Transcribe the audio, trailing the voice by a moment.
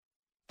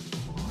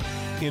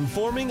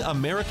informing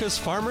America's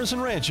farmers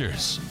and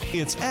ranchers.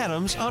 It's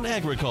Adams on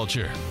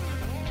Agriculture,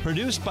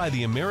 produced by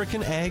the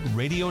American Ag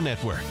Radio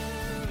Network.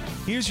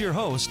 Here's your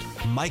host,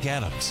 Mike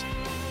Adams.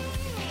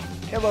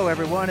 Hello,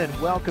 everyone, and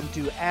welcome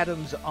to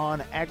Adams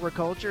on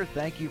Agriculture.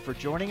 Thank you for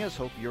joining us.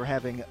 Hope you're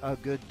having a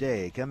good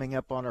day. Coming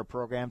up on our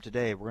program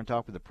today, we're going to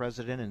talk with the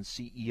president and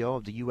CEO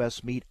of the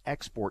U.S. Meat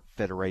Export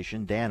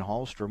Federation. Dan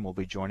Hallstrom will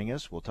be joining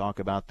us. We'll talk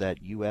about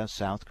that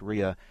U.S.-South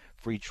Korea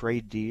free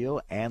trade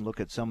deal and look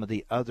at some of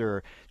the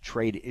other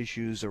trade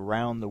issues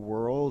around the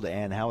world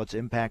and how it's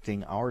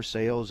impacting our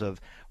sales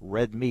of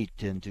red meat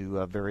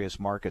into various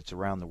markets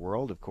around the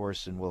world, of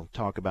course, and we'll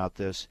talk about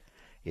this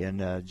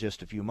in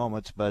just a few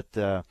moments. But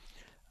the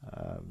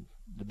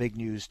big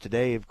news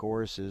today, of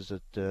course, is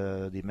that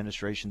the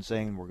administration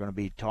saying we're going to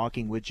be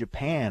talking with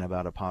Japan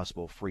about a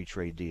possible free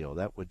trade deal.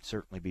 That would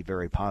certainly be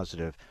very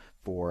positive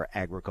for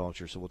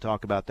agriculture. So we'll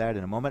talk about that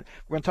in a moment.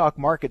 We're going to talk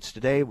markets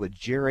today with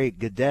Jerry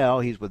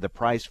Gidel. He's with the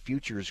Price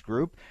Futures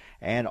Group.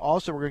 And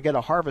also we're going to get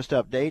a harvest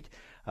update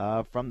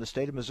from the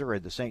state of Missouri,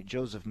 the St.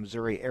 Joseph,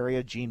 Missouri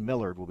area. Gene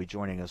Millard will be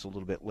joining us a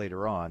little bit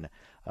later on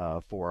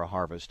for a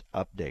harvest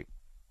update.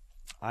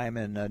 I am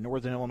in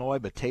northern Illinois,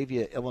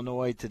 Batavia,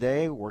 Illinois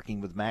today, working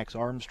with Max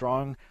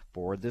Armstrong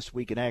for This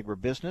Week in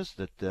Agribusiness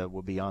that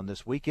will be on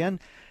this weekend.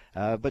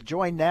 But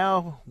joined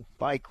now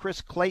by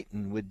Chris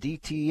Clayton with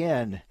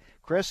DTN.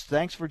 Chris,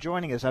 thanks for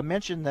joining us. I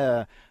mentioned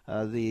the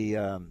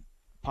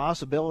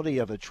possibility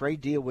of a trade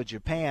deal with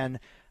Japan,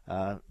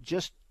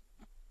 just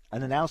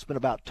an announcement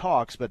about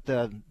talks, but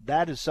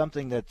that is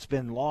something that's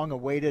been long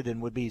awaited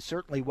and would be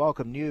certainly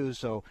welcome news.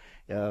 So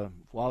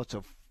while it's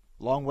a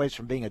long ways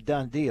from being a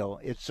done deal,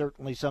 it's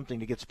certainly something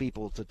that gets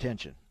people's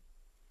attention.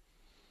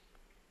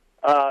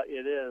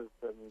 It is,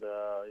 and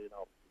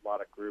a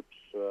lot of groups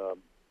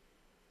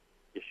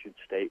issued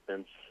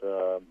statements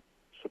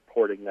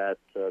supporting that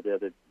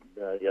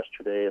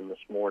yesterday and this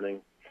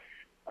morning.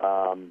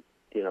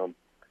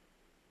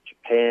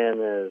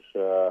 Japan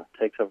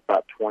takes up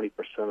about 20%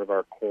 of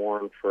our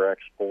corn for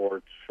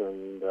exports,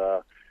 and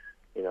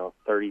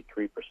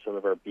 33%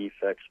 of our beef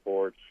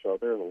exports. So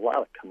there's a lot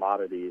of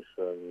commodities,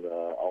 and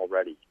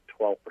already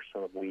 12%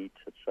 of wheat,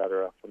 et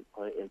cetera,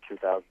 in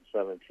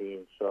 2017.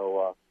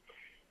 So,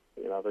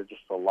 there's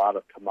just a lot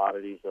of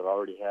commodities that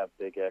already have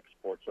big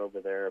exports over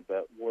there.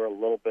 But we're a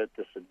little bit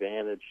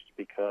disadvantaged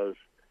because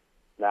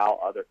now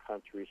other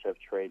countries have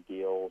trade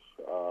deals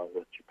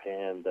with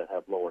Japan that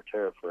have lower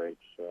tariff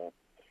rates.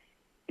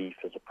 Beef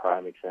is a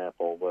prime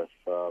example with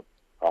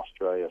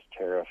Australia's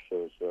tariff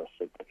is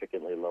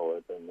significantly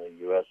lower than the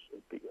U.S.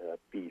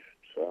 beef.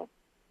 So,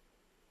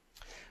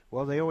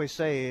 well, they always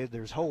say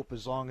there's hope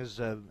as long as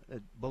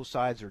both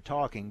sides are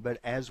talking. But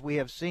as we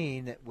have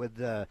seen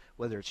with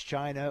whether it's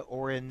China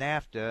or in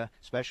NAFTA,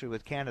 especially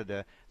with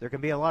Canada, there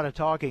can be a lot of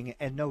talking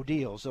and no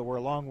deal. So we're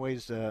a long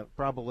ways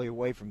probably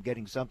away from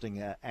getting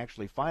something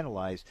actually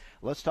finalized.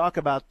 Let's talk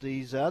about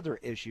these other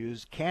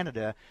issues.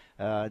 Canada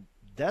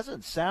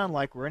doesn't sound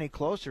like we're any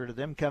closer to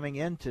them coming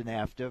into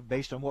NAFTA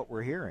based on what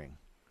we're hearing.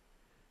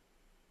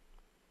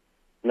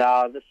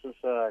 No, this is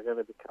going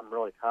to become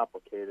really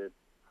complicated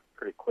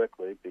pretty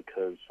quickly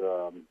because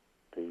the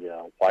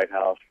White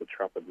House, the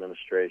Trump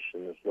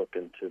administration, is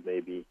looking to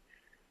maybe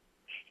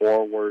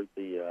forward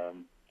the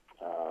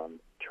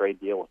trade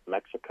deal with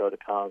Mexico to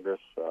Congress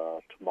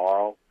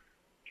tomorrow,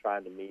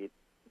 trying to meet,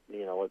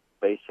 what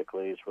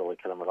basically is really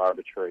kind of an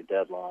arbitrary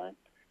deadline.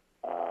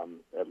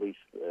 At least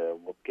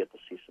we'll get to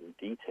see some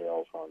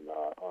details on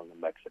the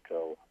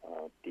Mexico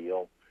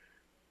deal,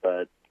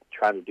 but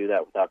trying to do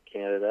that without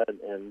Canada,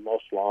 and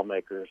most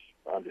lawmakers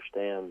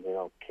understand,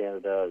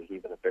 Canada is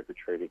even a bigger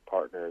trading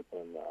partner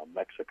than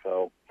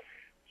Mexico,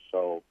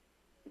 so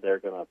they're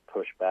going to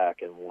push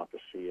back and want to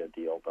see a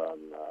deal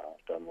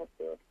done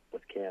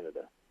with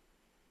Canada.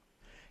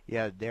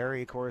 Yeah,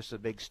 dairy, of course, a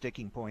big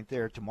sticking point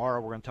there.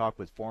 Tomorrow we're going to talk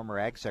with former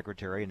Ag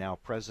Secretary, now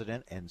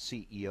President and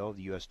CEO of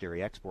the U.S.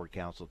 Dairy Export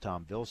Council,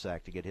 Tom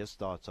Vilsack, to get his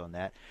thoughts on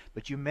that.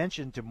 But you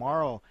mentioned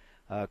tomorrow,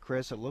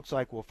 Chris, it looks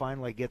like we'll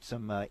finally get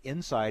some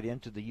insight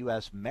into the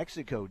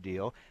U.S.-Mexico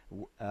deal.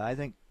 I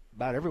think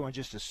about everyone's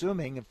just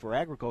assuming for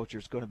agriculture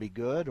it's going to be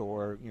good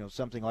or,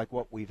 something like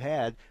what we've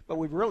had, but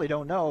we really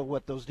don't know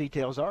what those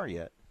details are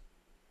yet.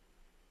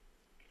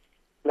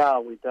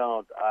 No, we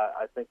don't.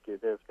 I think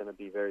it is going to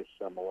be very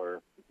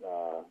similar.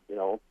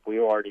 We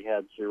already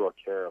had zero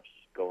tariffs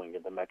going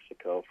into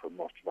Mexico for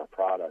most of our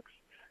products.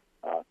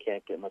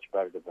 Can't get much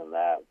better than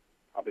that.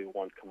 Probably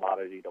one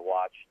commodity to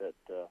watch that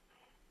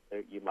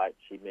you might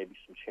see maybe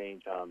some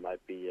change on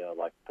might be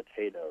like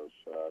potatoes.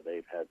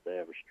 They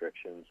have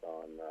restrictions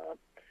on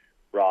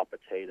raw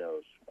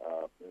potatoes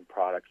and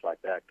products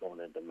like that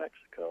going into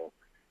Mexico.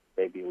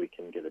 Maybe we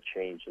can get a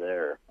change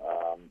there.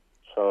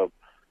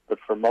 But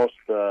for most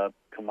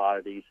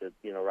commodities,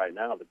 right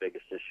now the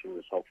biggest issue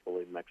is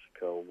hopefully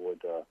Mexico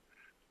would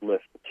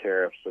lift the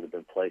tariffs that have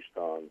been placed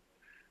on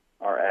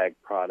our ag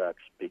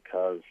products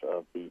because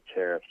of the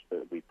tariffs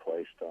that we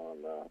placed on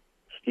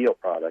steel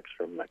products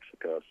from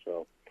Mexico.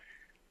 So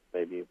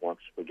maybe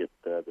once we get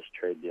this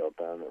trade deal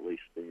done, at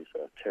least these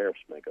tariffs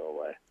may go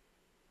away.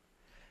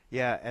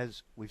 Yeah,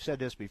 as we've said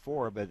this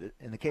before, but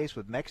in the case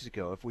with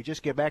Mexico, if we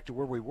just get back to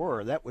where we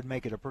were, that would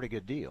make it a pretty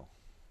good deal.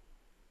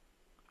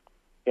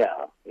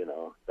 Yeah,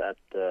 that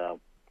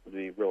would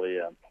be really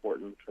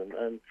important.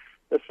 And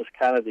this is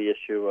kind of the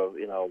issue of,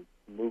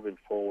 moving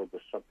forward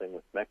with something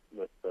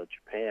with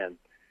Japan.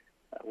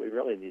 We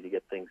really need to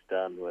get things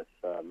done with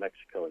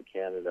Mexico and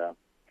Canada.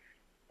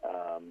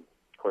 Of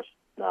course,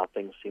 now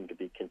things seem to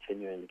be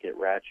continuing to get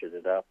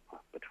ratcheted up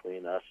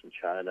between us and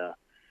China.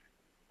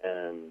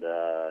 And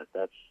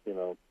that's,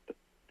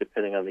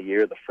 depending on the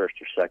year, the first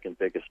or second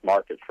biggest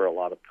market for a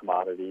lot of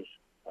commodities.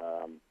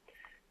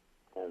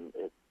 And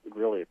it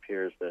really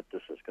appears that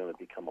this is going to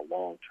become a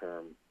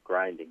long-term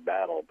grinding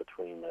battle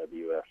between the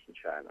U.S. and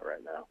China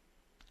right now.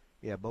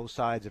 Yeah, both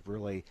sides have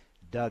really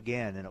dug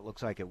in, and it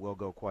looks like it will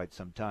go quite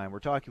some time. We're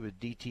talking with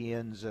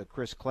DTN's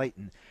Chris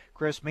Clayton.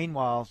 Chris,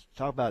 meanwhile,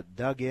 talk about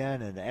dug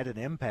in and at an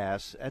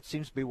impasse. That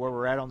seems to be where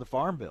we're at on the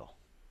Farm Bill.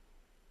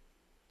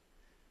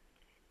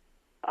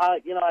 I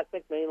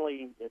think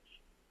mainly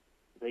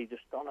they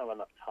just don't have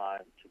enough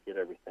time to get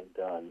everything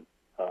done.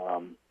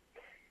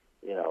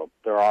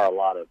 There are a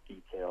lot of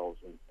details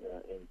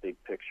and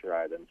big picture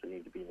items that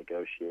need to be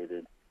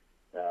negotiated.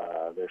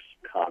 There's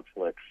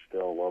conflicts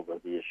still over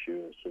the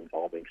issues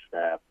involving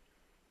SNAP,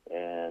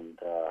 and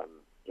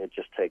it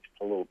just takes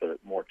a little bit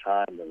more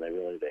time than they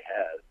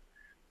had.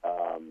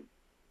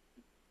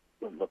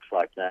 It looks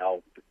like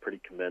now they're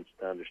pretty convinced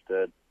and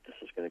understood this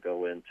is going to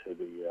go into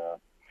the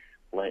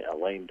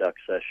lame duck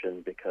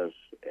session because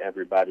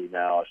everybody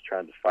now is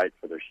trying to fight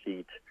for their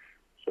seat.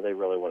 So they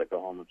really want to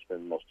go home and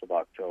spend most of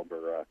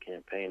October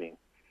campaigning.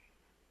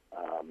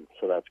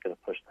 So that's going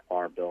to push the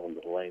Farm Bill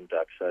into the lame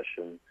duck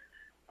session.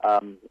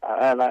 And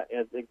I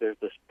think there's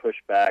this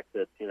pushback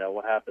that,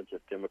 what happens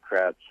if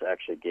Democrats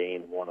actually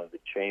gain one of the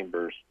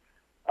chambers?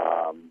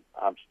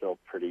 I'm still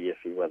pretty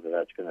iffy whether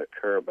that's going to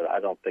occur, but I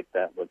don't think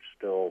that would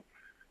still,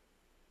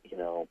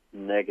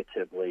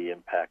 negatively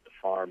impact the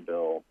Farm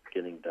Bill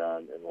getting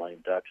done in lame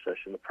duck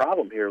session. The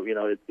problem here,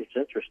 it's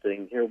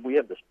interesting. Here we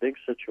have this big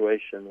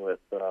situation with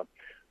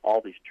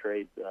all these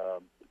trade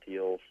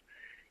deals,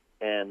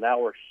 and now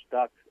we're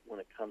stuck when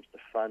it comes to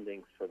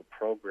funding for the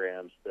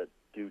programs that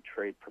do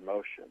trade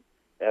promotion,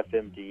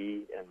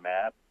 FMD and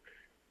MAP.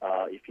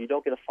 If you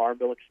don't get a Farm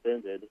Bill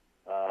extended,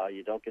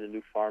 you don't get a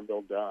new Farm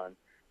Bill done,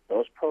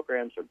 those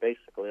programs are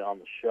basically on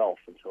the shelf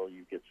until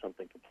you get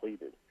something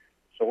completed.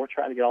 So we're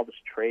trying to get all this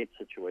trade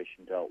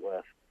situation dealt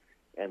with,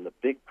 and the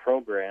big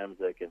programs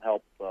that can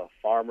help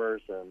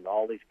farmers and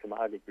all these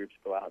commodity groups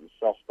go out and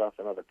sell stuff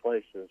in other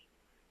places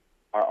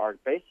are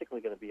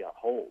basically going to be on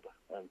hold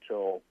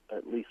until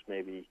at least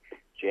maybe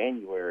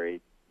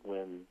January,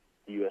 when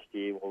the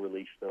USDA will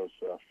release those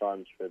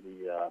funds for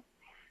the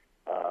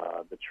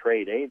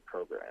trade aid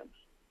programs.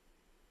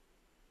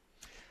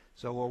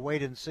 So we'll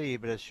wait and see,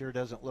 but it sure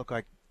doesn't look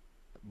like,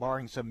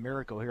 barring some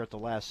miracle here at the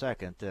last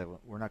second,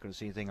 we're not going to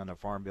see anything on the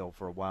Farm Bill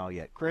for a while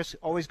yet. Chris,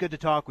 always good to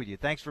talk with you.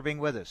 Thanks for being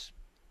with us.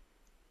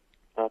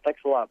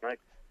 Thanks a lot, Mike.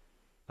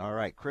 All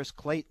right, Chris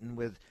Clayton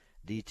with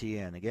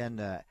DTN.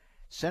 Again,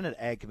 Senate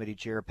Ag Committee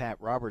Chair Pat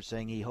Roberts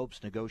saying he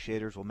hopes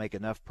negotiators will make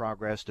enough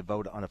progress to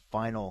vote on a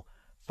final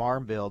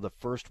Farm Bill the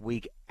first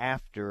week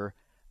after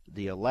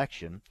the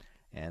election.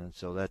 And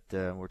so that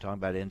we're talking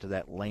about into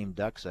that lame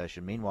duck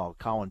session. Meanwhile,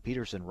 Colin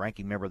Peterson,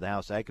 ranking member of the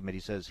House Ag Committee,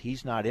 says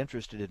he's not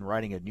interested in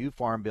writing a new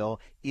Farm Bill,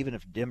 even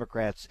if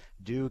Democrats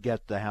do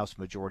get the House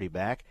majority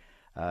back.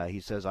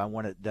 He says, I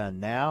want it done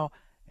now,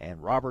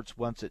 and Roberts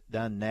wants it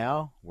done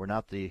now. We're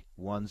not the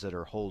ones that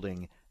are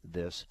holding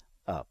this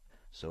up.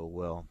 So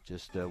we'll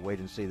just wait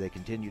and see. They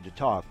continue to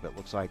talk, but it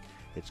looks like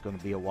it's going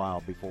to be a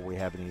while before we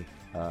have any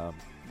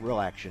real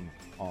action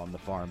on the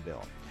Farm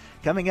Bill.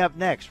 Coming up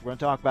next, we're going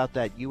to talk about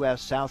that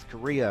U.S.-South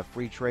Korea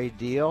free trade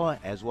deal,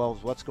 as well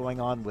as what's going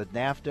on with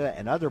NAFTA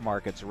and other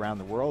markets around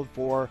the world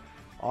for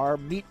our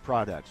meat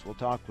products. We'll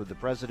talk with the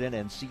president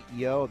and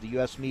CEO of the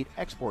U.S. Meat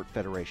Export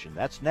Federation.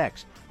 That's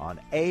next on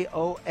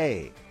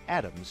AOA,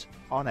 Adams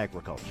on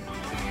Agriculture.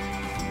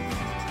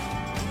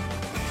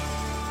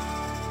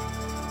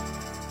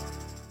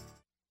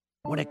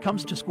 When it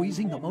comes to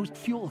squeezing the most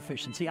fuel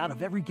efficiency out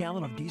of every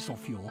gallon of diesel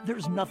fuel,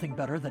 there's nothing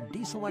better than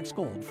Diesel X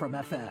Gold from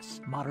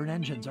FS. Modern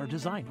engines are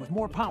designed with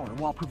more power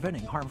while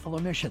preventing harmful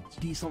emissions.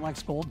 Diesel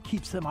X Gold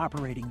keeps them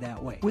operating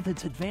that way, with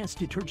its advanced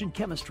detergent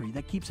chemistry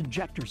that keeps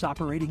injectors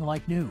operating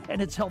like new,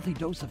 and its healthy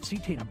dose of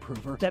cetane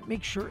improver that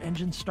makes sure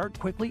engines start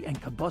quickly and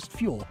combust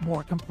fuel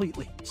more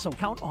completely. So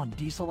count on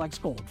Diesel X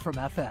Gold from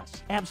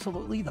FS.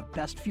 Absolutely the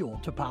best fuel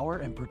to power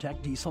and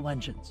protect diesel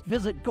engines.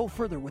 Visit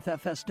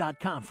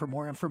gofurtherwithfs.com for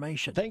more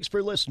information. Thanks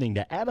for listening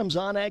to Adams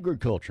on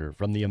Agriculture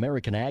from the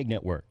American Ag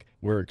Network.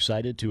 We're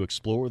excited to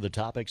explore the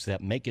topics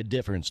that make a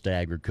difference to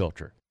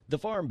agriculture. The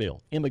Farm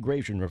Bill,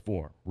 immigration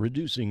reform,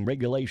 reducing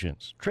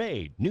regulations,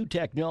 trade, new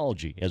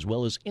technology, as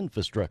well as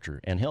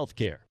infrastructure and health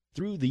care.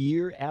 Through the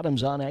year,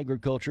 Adams on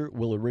Agriculture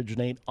will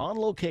originate on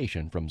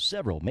location from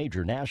several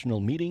major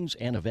national meetings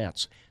and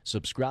events.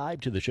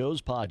 Subscribe to the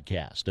show's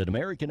podcast at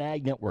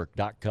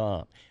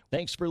AmericanAgNetwork.com.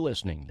 Thanks for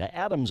listening to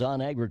Adams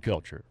on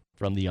Agriculture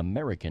from the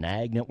American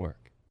Ag Network.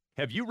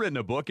 Have you written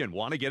a book and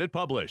want to get it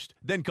published?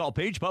 Then call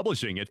Page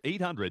Publishing at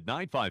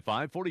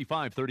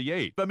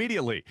 800-955-4538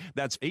 immediately.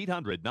 That's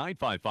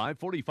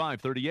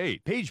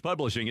 800-955-4538. Page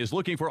Publishing is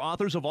looking for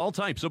authors of all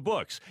types of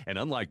books. And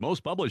unlike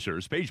most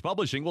publishers, Page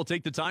Publishing will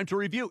take the time to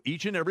review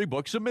each and every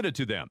book submitted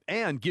to them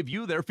and give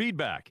you their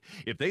feedback.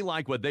 If they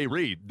like what they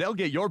read, they'll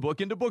get your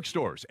book into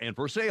bookstores and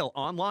for sale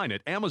online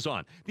at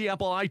Amazon, the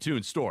Apple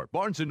iTunes Store,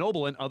 Barnes &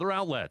 Noble, and other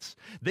outlets.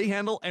 They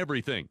handle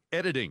everything: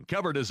 editing,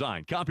 cover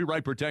design,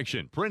 copyright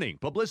protection, printing,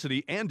 publicity,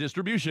 and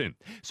distribution.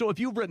 So if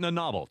you've written a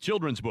novel,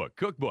 children's book,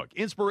 cookbook,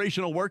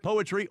 inspirational work,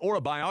 poetry, or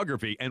a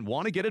biography and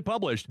want to get it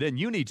published, then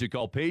you need to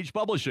call Page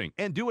Publishing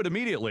and do it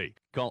immediately.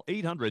 Call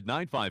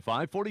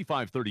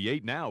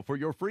 800-955-4538 now for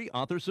your free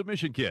author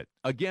submission kit.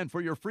 Again, for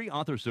your free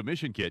author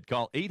submission kit,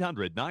 call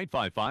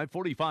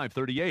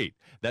 800-955-4538.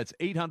 That's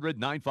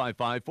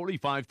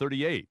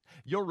 800-955-4538.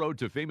 Your road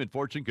to fame and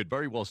fortune could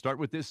very well start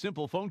with this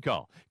simple phone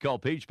call. Call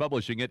Page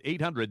Publishing at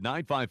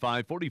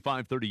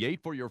 800-955-4538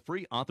 for your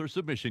free author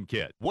submission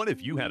kit. What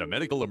if you had a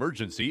medical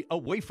emergency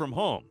away from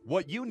home?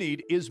 What you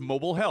need is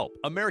Mobile Help,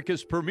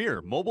 America's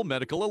premier mobile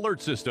medical alert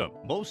system.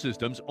 Most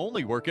systems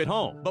only work at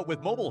home, but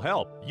with Mobile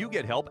Help, you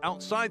get help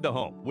outside the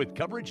home with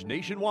coverage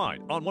nationwide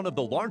on one of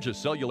the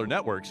largest cellular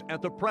networks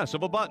at the press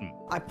of a button.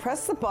 I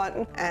pressed the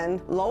button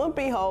and lo and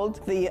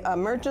behold, the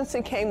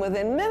emergency came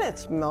within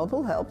minutes.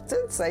 Mobile Help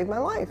did save my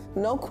life.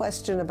 No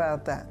question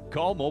about that.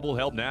 Call Mobile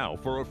Help now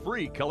for a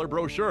free color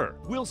brochure.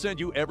 We'll send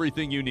you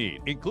everything you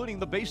need, including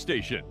the base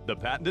station, the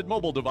patented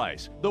mobile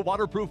device, the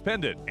waterproof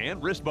pendant,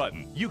 and wrist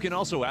button. You can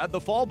also add the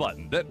fall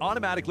button that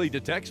automatically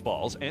detects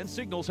falls and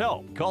signals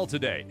help. Call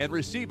today and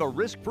receive a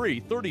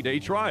risk-free 30-day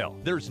trial.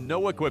 There's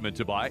no equipment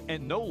to buy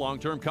and no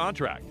long-term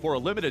contract. For a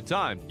limited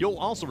time, you'll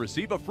also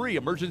receive a free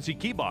emergency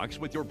key box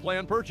with your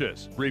planned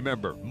purchase.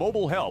 Remember,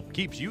 Mobile Help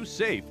keeps you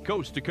safe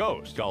coast to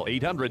coast. Call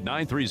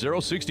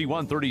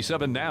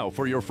 800-930-6137 now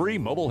for your free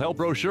Mobile Help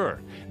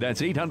brochure.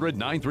 That's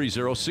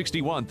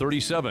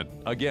 800-930-6137.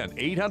 Again,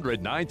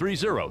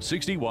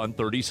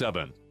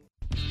 800-930-6137.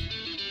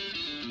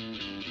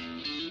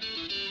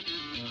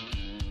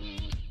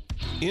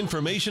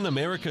 Information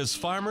America's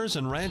farmers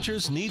and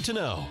ranchers need to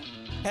know.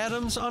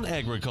 Adams on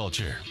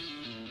Agriculture.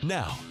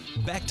 Now,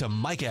 back to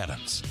Mike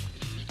Adams.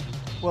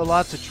 Well,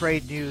 lots of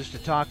trade news to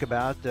talk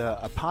about.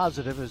 A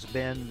positive has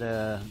been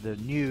the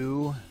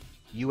new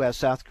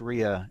U.S.-South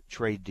Korea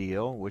trade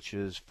deal, which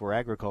is for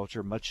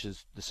agriculture much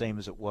as the same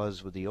as it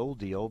was with the old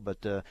deal,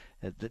 but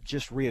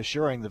just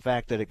reassuring the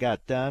fact that it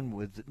got done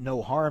with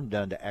no harm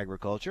done to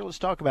agriculture. Let's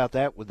talk about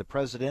that with the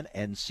president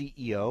and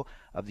CEO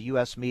of the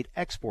U.S. Meat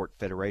Export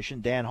Federation,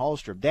 Dan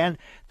Hallstrom. Dan,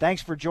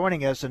 thanks for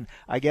joining us. And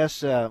I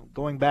guess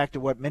going back to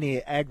what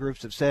many ag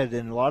groups have said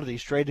in a lot of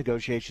these trade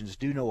negotiations,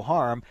 do no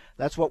harm,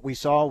 that's what we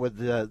saw with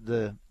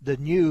the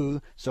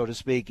new, so to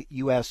speak,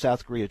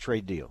 U.S.-South Korea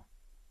trade deal.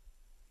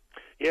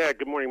 Yeah,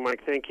 good morning,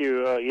 Mike. Thank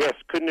you. Yes,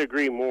 couldn't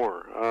agree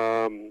more.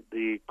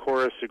 The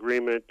Chorus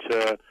Agreement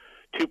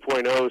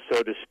 2.0,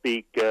 so to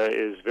speak,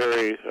 is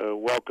very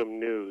welcome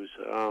news.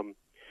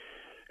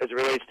 As it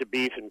relates to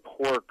beef and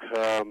pork,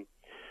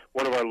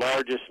 one of our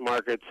largest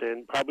markets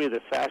and probably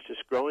the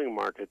fastest growing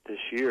market this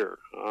year.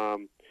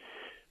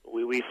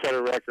 We set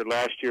a record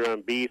last year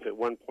on beef at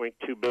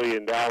 $1.2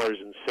 billion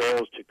in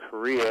sales to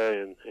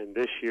Korea, and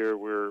this year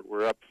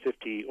we're up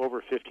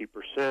over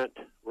 50%.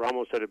 We're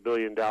almost at $1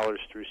 billion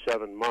through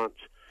 7 months,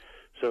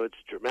 so it's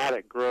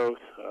dramatic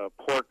growth.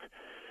 Pork,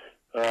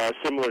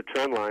 similar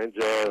trend lines.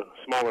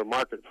 Smaller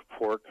market for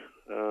pork,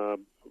 a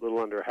little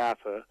under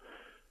 $500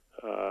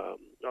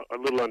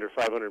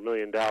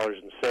 million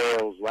in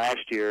sales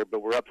last year,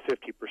 but we're up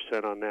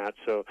 50% on that.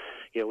 So,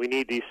 we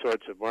need these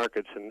sorts of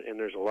markets, and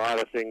there's a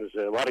lot of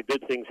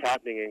good things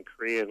happening in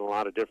Korea on a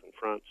lot of different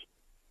fronts.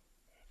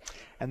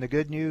 And the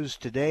good news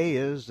today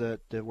is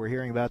that we're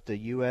hearing about the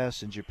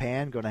U.S. and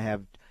Japan going to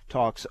have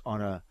talks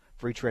on a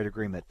free trade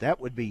agreement. That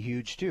would be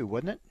huge too,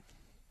 wouldn't it?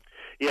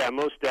 Yeah,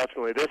 most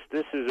definitely. This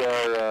is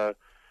our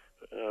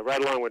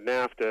right along with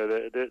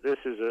NAFTA. This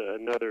is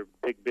another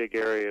big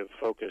area of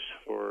focus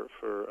for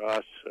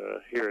us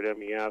here at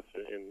MEF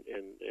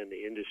and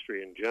the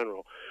industry in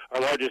general.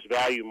 Our largest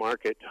value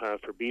market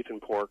for beef and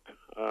pork,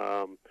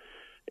 and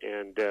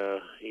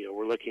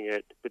we're looking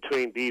at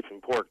between beef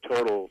and pork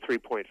total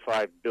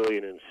 $3.5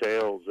 billion in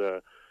sales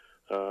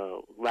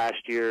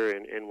last year,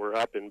 and we're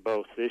up in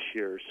both this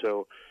year.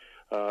 So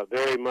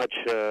very much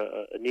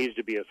needs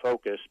to be a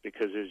focus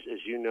because,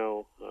 as you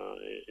know,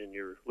 and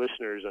your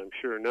listeners I'm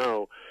sure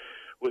know,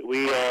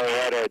 we are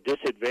at a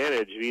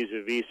disadvantage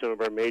vis-a-vis some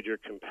of our major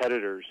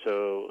competitors.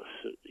 So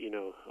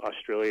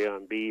Australia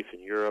on beef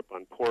and Europe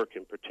on pork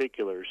in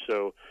particular.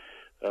 So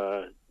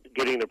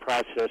getting the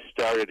process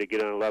started to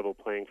get on a level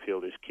playing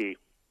field is key.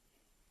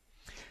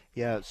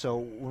 Yeah, so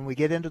when we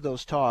get into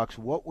those talks,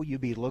 what will you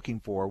be looking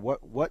for?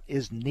 What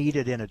is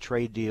needed in a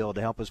trade deal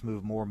to help us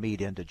move more meat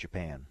into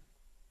Japan?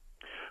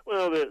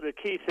 Well, the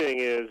key thing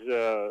is,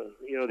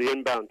 the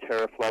inbound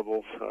tariff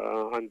levels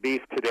on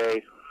beef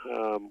today.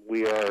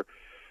 We are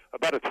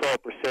about a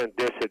 12%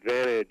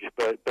 disadvantage,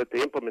 but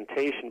the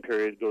implementation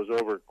period goes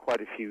over quite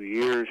a few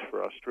years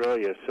for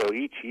Australia. So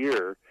each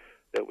year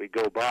that we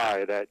go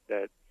by, that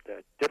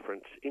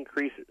difference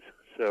increases.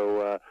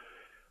 So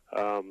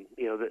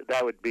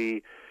that would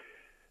be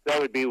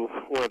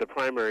one of the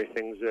primary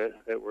things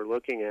that we're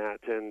looking at,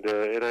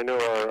 and I know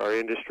our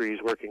industry is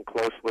working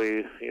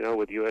closely,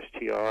 with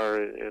USTR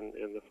and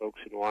the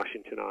folks in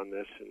Washington on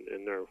this,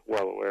 and they're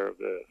well aware of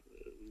the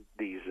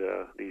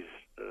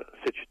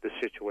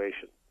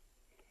situation.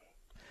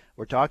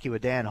 We're talking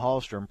with Dan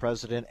Hallstrom,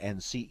 President and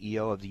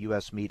CEO of the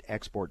U.S. Meat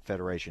Export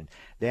Federation.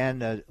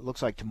 Dan,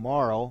 looks like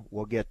tomorrow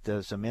we'll get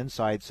some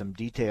insights, some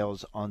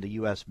details on the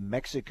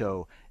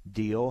U.S.-Mexico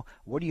deal.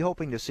 What are you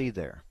hoping to see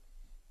there?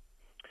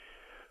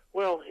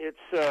 Well, it's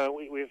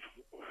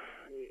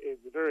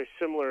very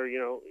similar.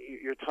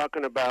 You're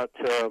talking about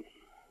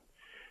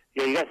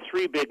you got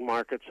three big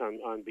markets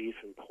on beef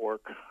and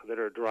pork that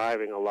are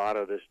driving a lot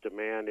of this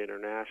demand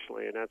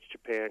internationally, and that's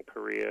Japan,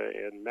 Korea,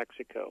 and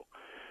Mexico.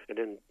 And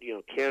then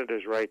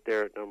Canada's right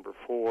there at number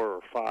 4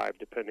 or 5,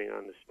 depending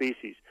on the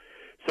species.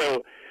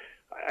 So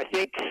I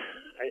think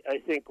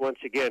once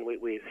again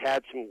we've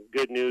had some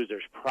good news.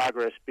 There's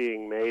progress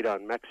being made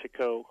on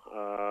Mexico.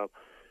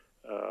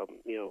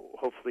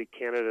 Hopefully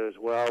Canada as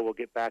well will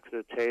get back to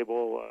the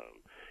table.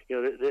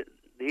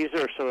 These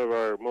are some of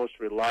our most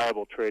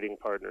reliable trading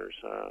partners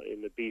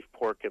in the beef,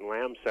 pork, and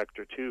lamb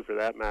sector too, for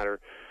that matter.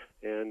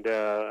 And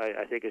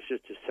I think it's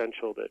just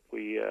essential that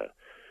we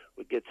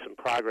get some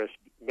progress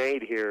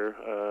made here,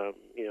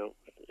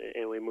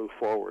 and we move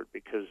forward,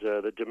 because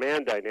the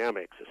demand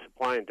dynamics, the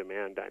supply and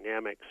demand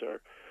dynamics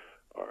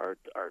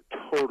are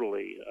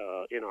totally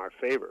in our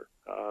favor.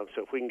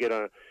 So if we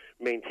can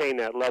maintain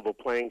that level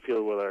playing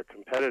field with our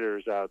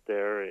competitors out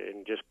there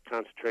and just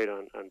concentrate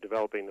on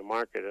developing the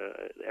market,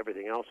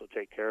 everything else will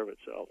take care of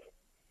itself.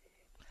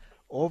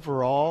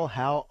 Overall,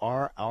 how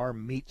are our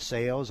meat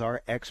sales,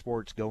 our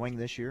exports going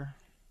this year?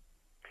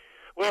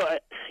 Well,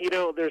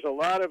 there's a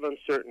lot of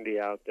uncertainty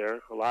out there,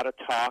 a lot of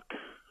talk,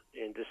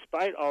 and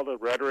despite all the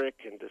rhetoric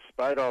and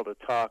despite all the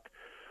talk,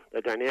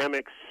 the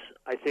dynamics,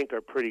 I think,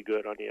 are pretty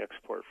good on the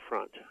export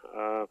front.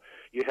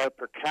 You have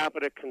per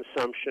capita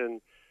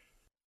consumption,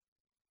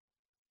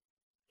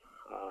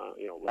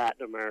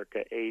 Latin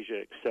America,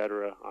 Asia,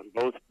 etc., on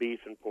both beef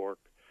and pork.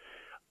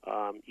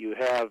 You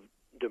have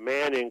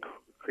demand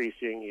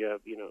increasing. You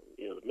have,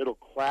 the middle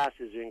class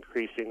is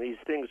increasing. These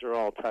things are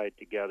all tied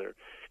together.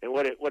 And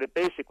what it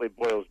basically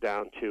boils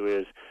down to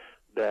is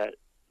that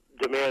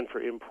demand for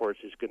imports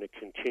is going to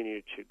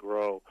continue to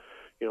grow.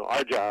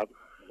 Our job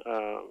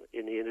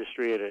in the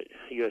industry and at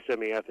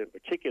USMEF in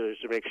particular is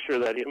to make sure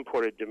that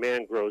imported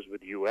demand grows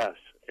with the U.S.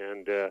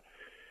 And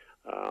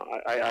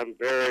I'm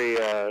very,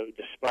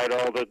 despite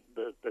all the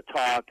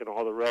talk and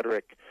all the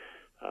rhetoric,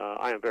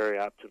 I am very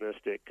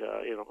optimistic,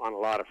 on a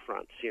lot of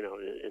fronts.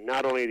 And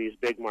not only these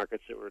big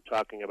markets that we're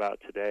talking about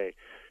today.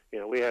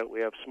 We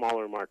have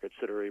smaller markets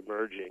that are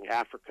emerging.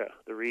 Africa,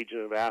 the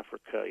region of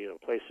Africa,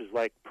 places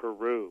like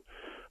Peru.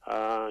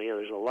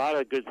 There's a lot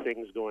of good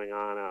things going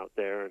on out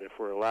there, and if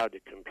we're allowed to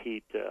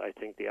compete, I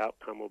think the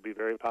outcome will be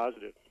very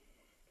positive.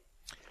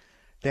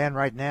 Dan,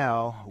 right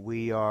now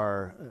we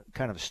are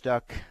kind of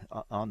stuck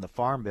on the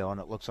Farm Bill, and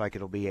it looks like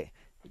it'll be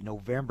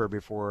November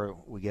before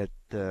we get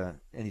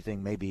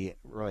anything maybe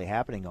really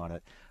happening on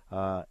it.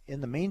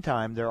 In the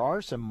meantime, there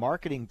are some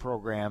marketing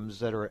programs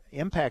that are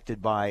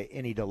impacted by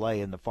any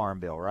delay in the Farm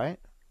Bill, right?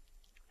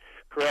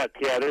 Correct.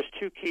 Yeah, there's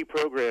two key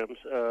programs.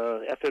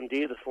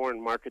 FMD, the Foreign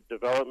Market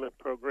Development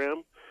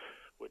Program,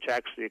 which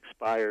actually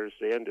expires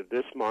the end of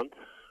this month.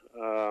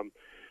 And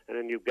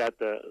then you've got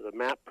the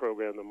MAP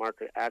program, the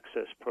Market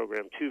Access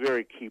Program, two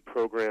very key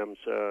programs,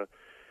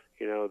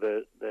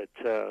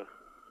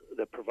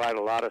 that provide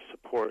a lot of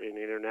support in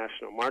the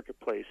international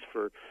marketplace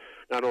for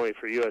not only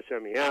for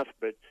USMEF,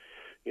 but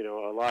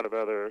a lot of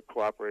other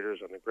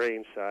cooperators on the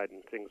grain side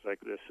and things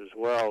like this as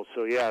well.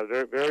 So yeah,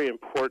 very, very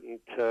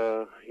important,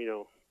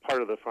 part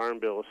of the Farm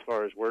Bill as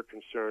far as we're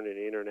concerned in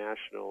the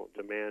international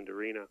demand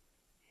arena.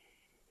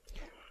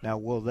 Now,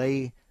 will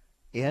the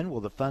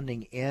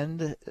funding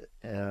end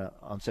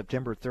on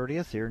September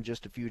 30th, here in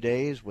just a few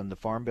days when the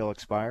Farm Bill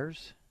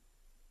expires?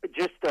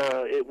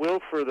 It will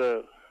for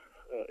the,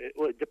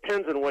 it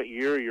depends on what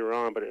year you're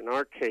on, but in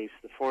our case,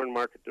 the Foreign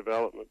Market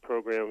Development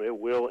Program, it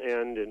will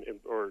end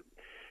or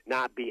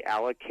not be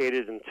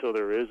allocated until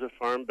there is a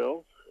Farm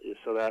Bill.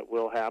 So that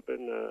will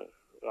happen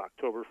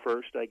October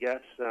 1st, I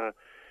guess.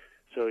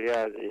 So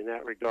yeah, in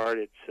that regard,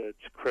 it's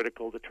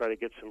critical to try to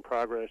get some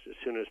progress as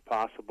soon as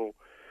possible.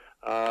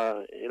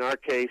 In our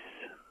case,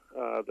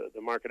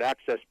 the Market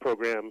Access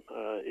Program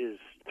is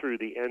through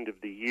the end of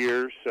the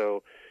year.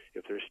 So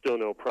if there's still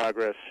no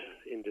progress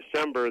in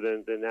December,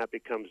 then that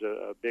becomes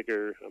a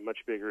much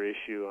bigger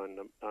issue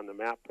on the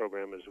MAP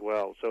program as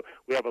well. So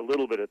we have a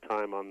little bit of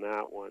time on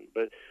that one.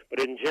 But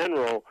in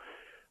general,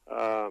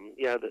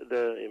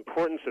 the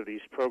importance of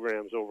these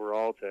programs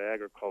overall to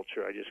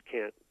agriculture, I just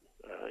can't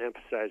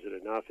emphasize it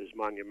enough, is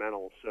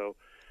monumental. So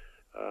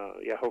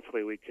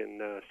hopefully we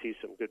can see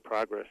some good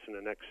progress in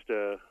the next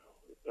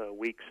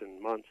weeks and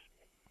months.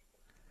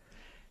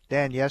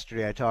 Dan,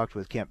 yesterday I talked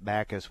with Kent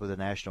Backus with the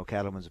National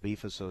Cattlemen's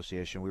Beef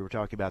Association. We were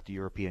talking about the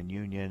European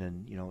Union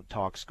and,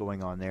 talks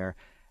going on there,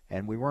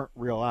 and we weren't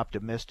real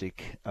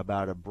optimistic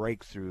about a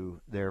breakthrough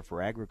there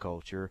for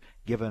agriculture,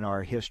 given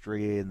our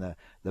history and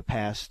the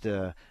past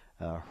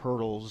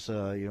hurdles,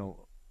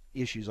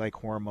 issues like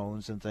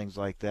hormones and things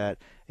like that.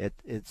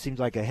 It seems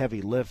like a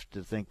heavy lift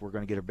to think we're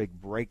going to get a big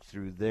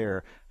breakthrough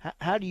there.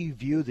 How do you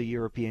view the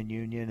European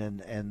Union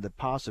and the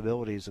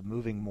possibilities of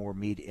moving more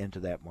meat into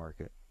that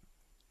market?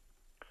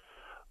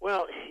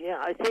 Well, yeah,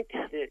 I think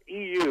the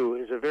EU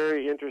is a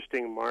very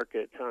interesting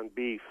market on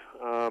beef.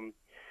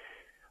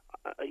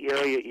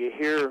 You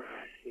hear,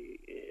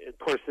 of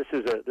course, this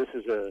is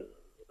a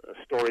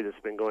story that's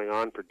been going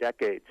on for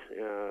decades,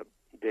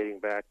 dating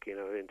back,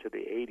 into the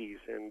 80s,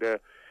 and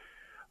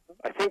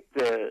I think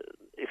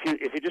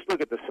if you just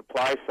look at the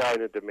supply side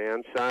and the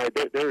demand side,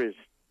 there is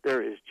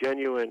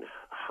genuine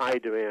high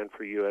demand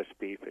for U.S.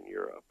 beef in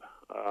Europe.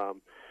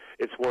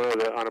 It's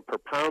on a per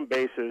pound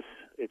basis,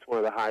 it's one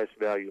of the highest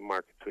value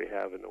markets we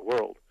have in the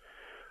world.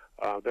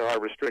 There are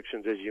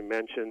restrictions, as you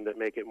mentioned, that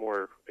make it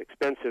more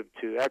expensive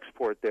to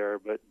export there,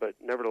 but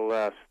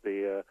nevertheless,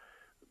 the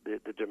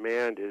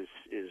demand is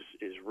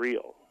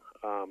real.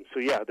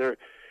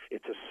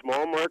 It's a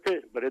small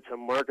market, but it's a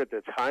market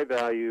that's high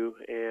value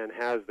and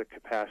has the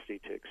capacity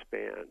to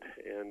expand.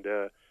 And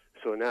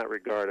so in that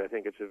regard, I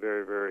think it's a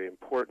very, very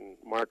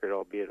important market,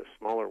 albeit a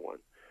smaller one.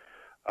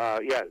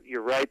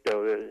 You're right,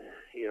 though.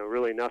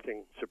 Really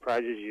nothing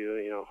surprises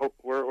you.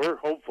 We're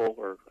hopeful,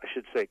 or I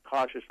should say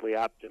cautiously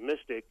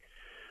optimistic,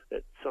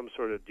 that some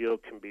sort of deal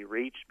can be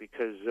reached,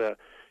 because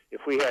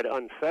if we had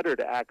unfettered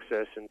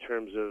access in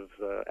terms of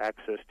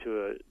access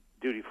to a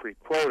duty-free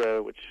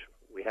quota, which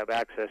we have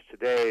access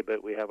today,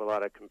 but we have a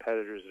lot of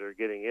competitors that are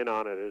getting in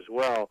on it as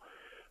well.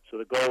 So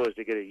the goal is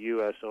to get a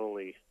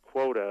U.S.-only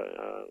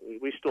quota.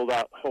 We still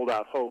hold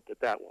out hope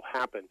that will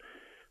happen,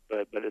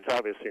 but it's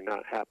obviously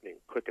not happening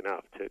quick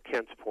enough. To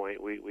Kent's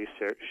point, we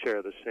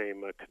share the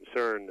same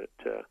concern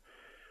that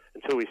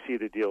until we see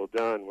the deal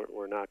done,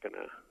 we're not going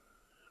to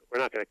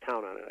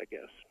count on it, I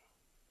guess.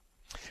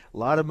 A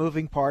lot of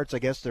moving parts. I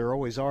guess there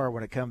always are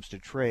when it comes to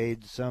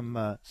trade. Some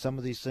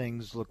of these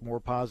things look more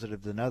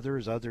positive than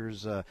others.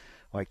 Others,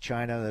 like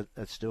China,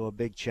 that's still a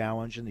big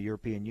challenge in the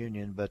European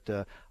Union. But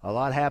a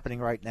lot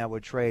happening right now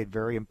with trade,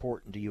 very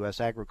important to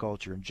U.S.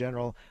 agriculture in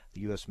general,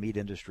 the U.S. meat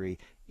industry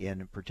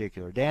in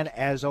particular. Dan,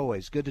 as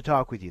always, good to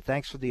talk with you.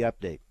 Thanks for the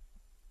update.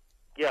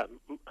 Yeah,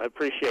 I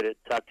appreciate it.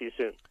 Talk to you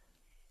soon.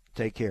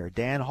 Take care.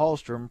 Dan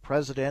Hallstrom,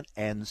 President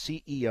and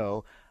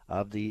CEO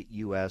of the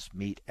U.S.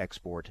 Meat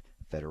Export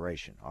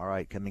Federation. All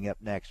right, coming up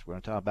next, we're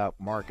going to talk about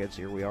markets.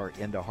 Here we are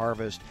into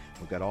harvest.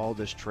 We've got all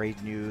this trade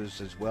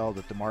news as well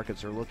that the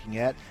markets are looking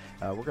at.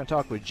 We're going to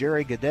talk with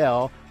Jerry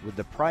Gidel with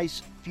the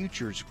Price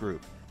Futures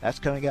Group. That's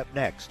coming up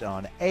next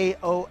on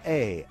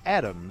AOA,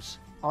 Adams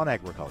on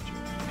Agriculture.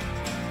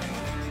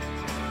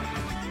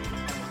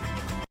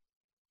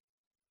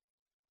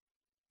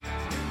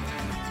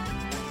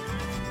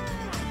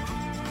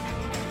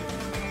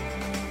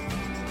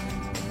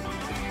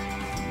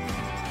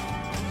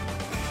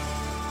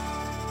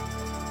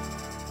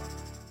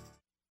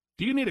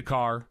 Do you need a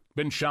car?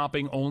 Been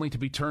shopping only to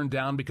be turned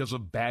down because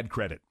of bad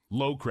credit,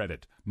 low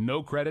credit,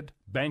 no credit,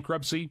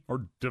 bankruptcy,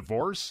 or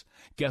divorce?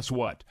 Guess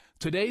what?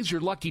 Today's your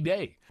lucky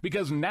day,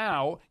 because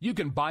now you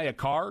can buy a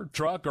car,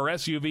 truck, or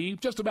SUV,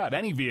 just about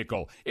any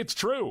vehicle. It's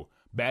true.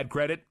 Bad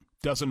credit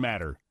doesn't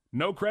matter.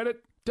 No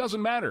credit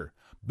doesn't matter.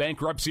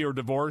 Bankruptcy or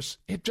divorce,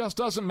 it just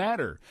doesn't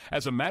matter.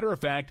 As a matter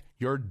of fact,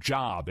 your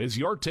job is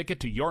your ticket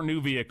to your new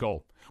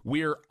vehicle.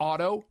 We're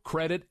Auto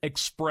Credit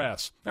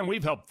Express, and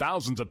we've helped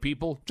thousands of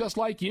people just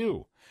like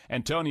you.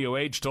 Antonio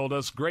H. told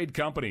us, great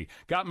company,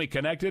 got me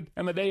connected,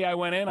 and the day I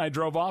went in, I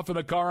drove off in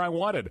the car I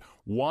wanted.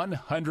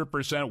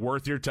 100%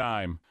 worth your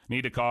time.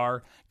 Need a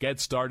car?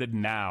 Get started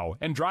now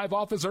and drive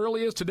off as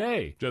early as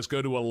today. Just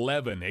go to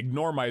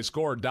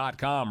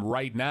 11ignoremyscore.com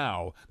right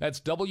now.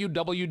 That's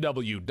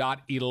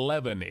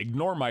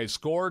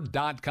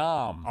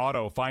www.11ignoremyscore.com.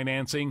 Auto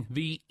financing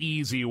the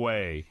easy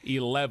way.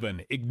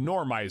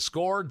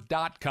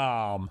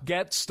 11ignoremyscore.com.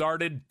 Get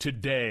started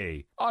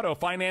today. Auto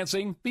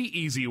financing the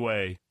easy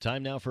way.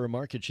 Time now for a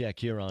market check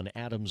here on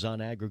Adams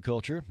on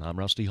Agriculture. I'm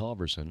Rusty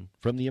Halverson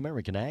from the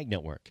American Ag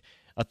Network.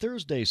 A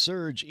Thursday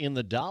surge in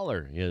the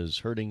dollar is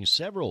hurting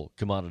several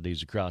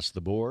commodities across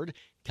the board.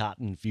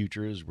 Cotton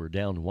futures were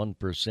down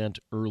 1%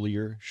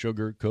 earlier.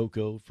 Sugar,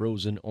 cocoa,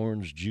 frozen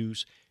orange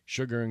juice,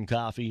 sugar and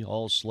coffee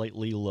all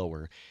slightly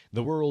lower.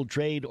 The World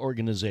Trade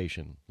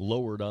Organization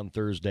lowered on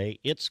Thursday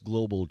its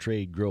global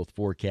trade growth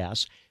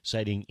forecasts,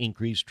 citing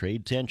increased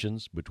trade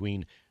tensions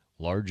between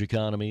large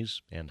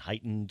economies and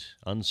heightened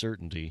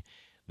uncertainty.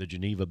 The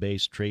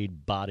Geneva-based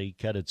trade body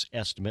cut its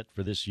estimate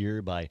for this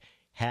year by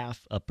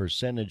 0.5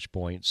 percentage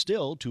point,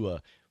 still to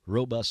a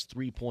robust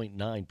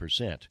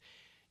 3.9%.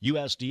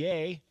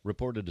 USDA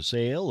reported a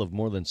sale of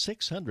more than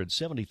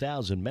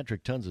 670,000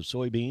 metric tons of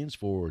soybeans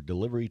for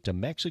delivery to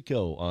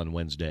Mexico on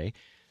Wednesday.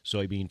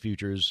 Soybean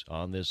futures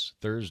on this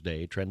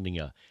Thursday trending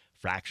a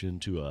fraction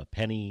to a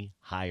penny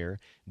higher.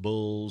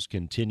 Bulls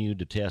continue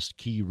to test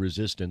key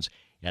resistance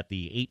at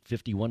the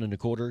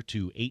 851.25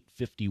 to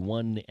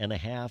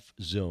 851.5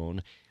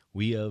 zone.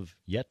 We have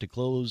yet to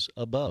close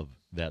above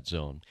that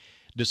zone.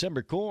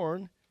 December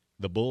corn,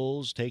 the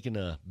bulls taking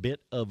a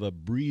bit of a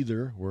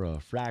breather. We're a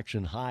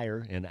fraction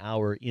higher an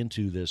hour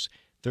into this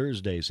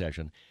Thursday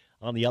session.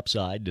 On the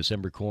upside,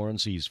 December corn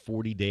sees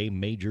 40-day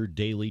major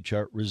daily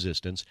chart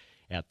resistance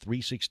at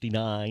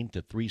 369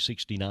 to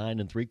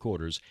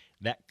 369.75.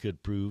 That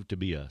could prove to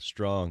be a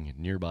strong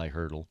nearby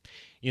hurdle.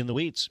 In the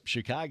wheats,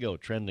 Chicago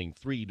trending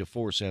 3 to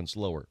 4 cents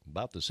lower.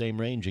 About the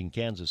same range in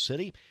Kansas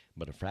City,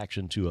 but a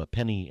fraction to a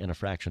penny and a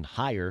fraction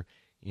higher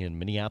in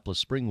Minneapolis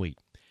spring wheat.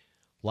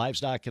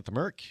 Livestock at the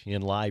Merc.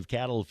 In live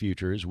cattle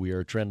futures, we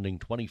are trending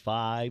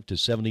 25 to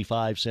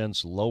 75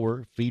 cents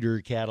lower.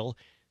 Feeder cattle,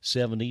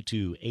 70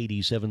 to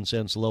 87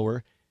 cents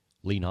lower.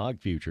 Lean hog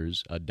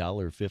futures,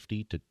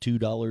 $1.50 to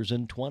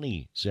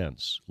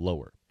 $2.20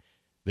 lower.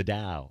 The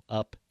Dow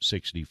up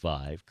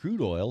 65.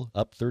 Crude oil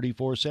up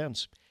 34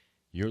 cents.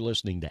 You're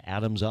listening to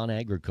Adams on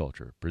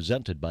Agriculture,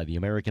 presented by the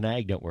American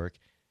Ag Network.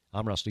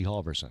 I'm Rusty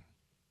Halverson.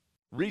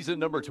 Reason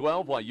number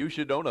 12 why you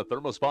should own a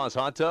ThermoSpa's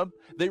hot tub?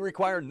 They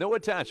require no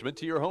attachment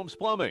to your home's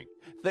plumbing.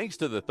 Thanks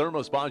to the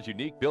ThermoSpa's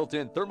unique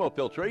built-in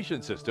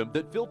thermofiltration system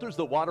that filters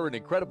the water an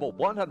incredible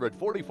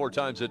 144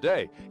 times a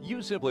day,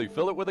 you simply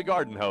fill it with a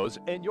garden hose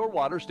and your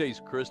water stays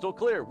crystal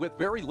clear with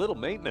very little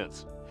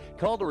maintenance.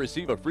 Call to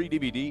receive a free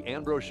DVD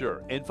and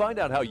brochure and find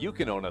out how you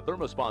can own a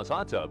ThermoSpa's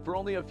hot tub for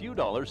only a few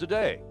dollars a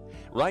day.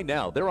 Right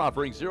now, they're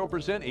offering 0%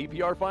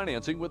 APR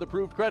financing with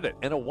approved credit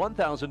and a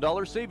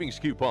 $1,000 savings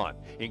coupon,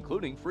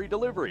 including free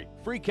delivery,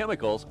 free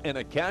chemicals, and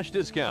a cash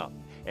discount.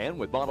 And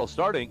with models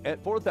starting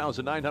at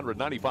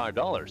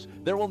 $4,995,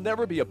 there will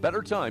never be a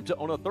better time to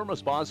own a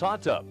ThermoSpa's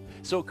hot tub.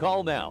 So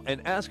call now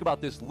and ask about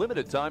this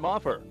limited time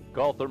offer.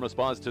 Call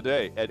ThermoSpa's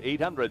today at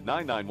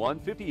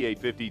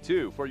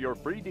 800-991-5852 for your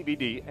free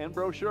DVD and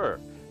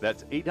brochure.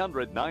 That's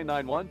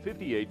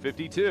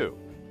 800-991-5852.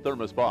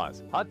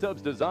 ThermoSpa's, hot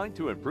tubs designed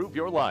to improve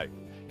your life.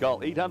 Call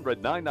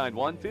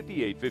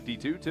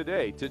 800-991-5852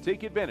 today to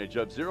take advantage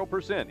of 0%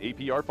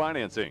 APR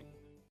financing.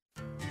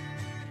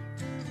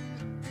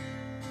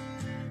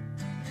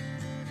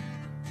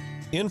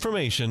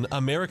 Information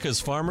America's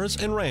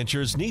farmers and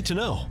ranchers need to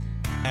know.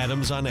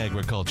 Adams on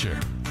Agriculture.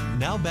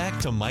 Now back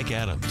to Mike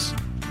Adams.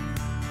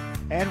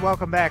 And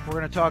welcome back. We're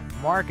going to talk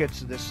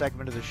markets in this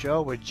segment of the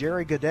show with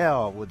Jerry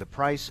Gidel with the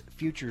Price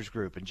Futures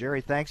Group. And Jerry,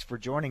 thanks for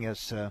joining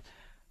us.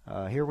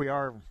 Here we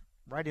are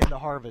right into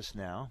harvest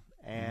now,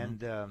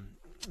 and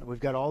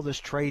we've got all this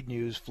trade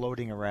news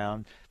floating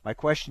around. My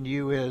question to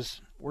you is,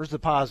 where's the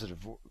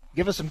positive?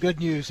 Give us some good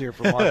news here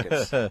for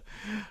markets.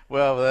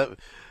 Well,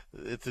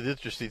 it's an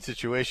interesting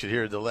situation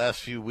here. The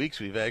last few weeks,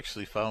 we've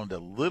actually found a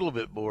little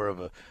bit more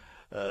of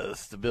a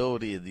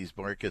stability in these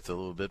markets, a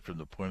little bit from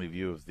the point of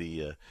view of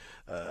the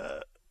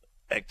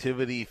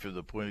activity, from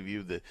the point of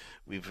view that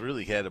we've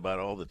really had about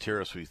all the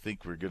tariffs we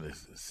think we're going to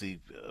see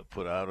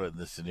put out in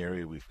this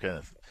scenario. We've kind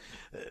of,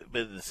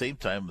 but at the same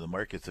time, the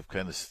markets have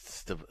kind of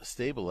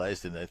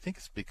stabilized, and I think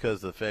it's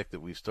because of the fact that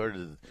we've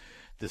started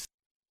this.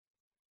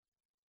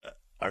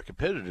 Our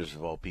competitors,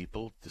 of all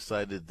people,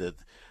 decided that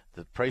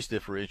the price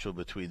differential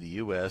between the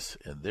U.S.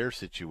 and their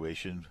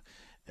situation,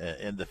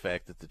 and the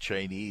fact that the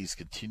Chinese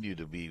continue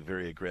to be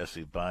very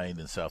aggressive buying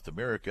in South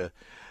America.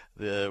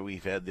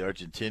 We've had the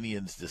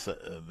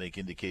Argentinians make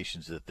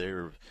indications that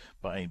they're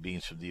buying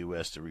beans from the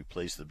U.S. to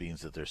replace the beans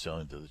that they're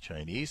selling to the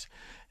Chinese.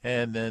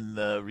 And then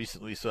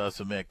recently we saw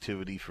some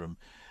activity from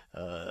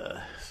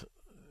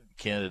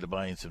Canada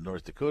buying some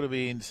North Dakota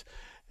beans.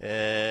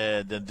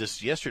 And then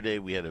just yesterday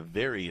we had a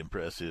very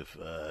impressive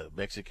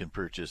Mexican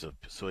purchase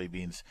of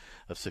soybeans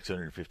of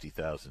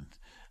 650,000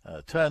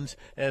 tons.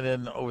 And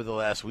then over the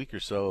last week or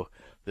so,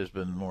 there's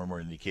been more and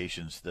more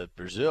indications that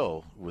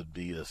Brazil would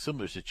be a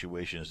similar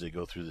situation as they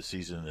go through the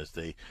season, as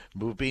they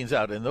move beans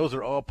out. And those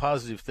are all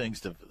positive things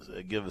to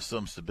give us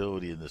some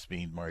stability in this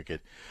bean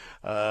market.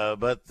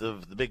 But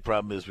the big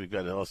problem is we've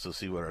got to also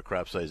see what our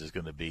crop size is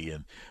going to be,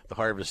 and the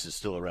harvest is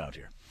still around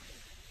here.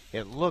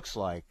 It looks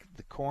like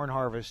the corn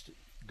harvest,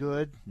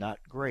 good, not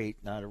great,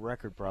 not a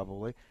record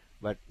probably,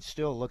 but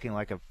still looking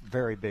like a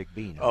very big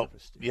bean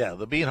harvest. Yeah,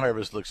 the bean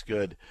harvest looks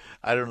good.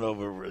 I don't know if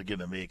we're going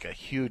to make a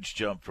huge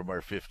jump from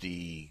our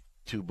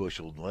 52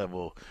 bushel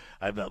level.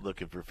 I'm not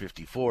looking for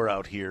 54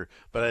 out here,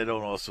 but I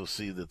don't also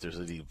see that there's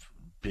any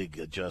big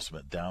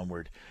adjustment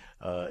downward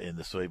in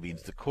the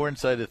soybeans. The corn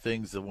side of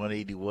things, the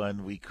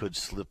 181, we could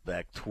slip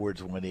back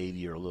towards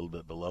 180 or a little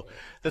bit below.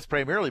 That's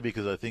primarily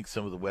because I think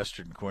some of the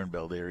western corn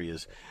belt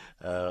areas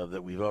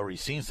that we've already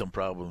seen some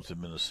problems in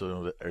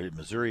Minnesota, or in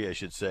Missouri, I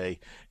should say,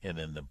 and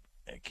in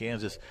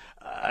Kansas.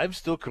 I'm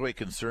still quite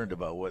concerned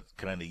about what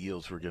kind of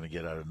yields we're going to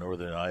get out of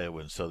northern Iowa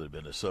and southern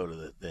Minnesota.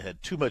 That they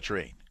had too much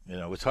rain. You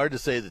know, it's hard to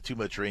say that too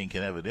much rain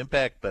can have an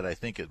impact, but I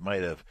think it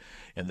might have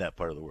in that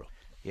part of the world.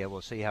 Yeah,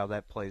 we'll see how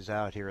that plays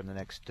out here in the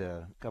next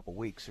couple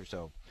weeks or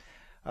so.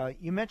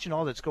 You mentioned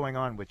all that's going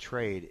on with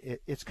trade.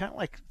 It's kind of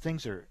like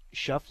things are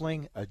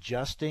shuffling,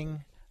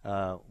 adjusting.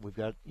 We've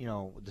got,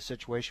 the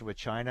situation with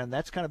China, and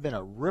that's kind of been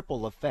a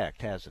ripple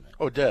effect, hasn't it?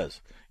 Oh, it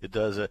does. It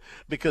does,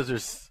 because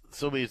there's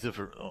so many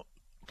different.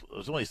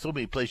 There's only so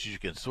many places you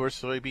can source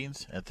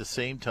soybeans. At the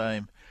same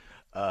time,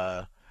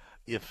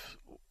 if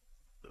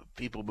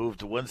people move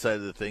to one side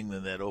of the thing,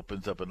 then that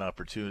opens up an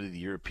opportunity. The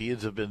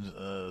Europeans have been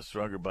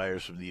stronger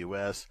buyers from the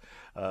U.S.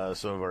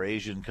 Some of our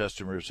Asian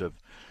customers have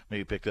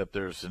maybe picked up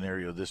their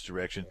scenario this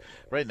direction.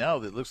 Right now,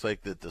 it looks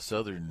like that the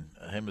southern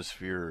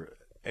hemisphere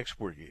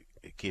export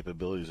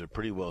capabilities are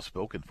pretty well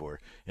spoken for.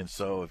 And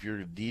so if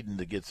you're needing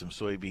to get some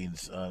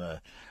soybeans on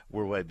a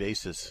worldwide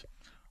basis,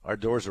 our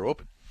doors are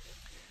open.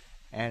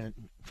 And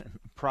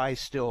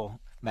price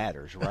still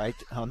matters, right,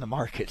 on the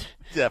market?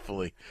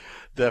 Definitely.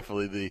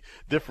 The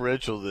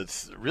differential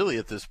that's really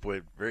at this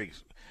point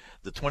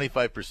the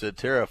 25%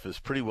 tariff is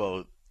pretty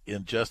well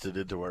adjusted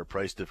into our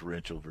price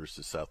differential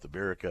versus South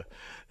America,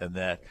 and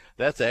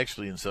that's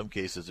actually in some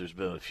cases there's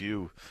been a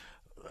few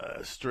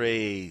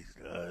stray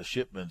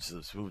shipments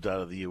that's moved out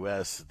of the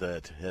U.S.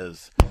 that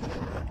has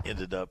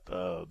ended up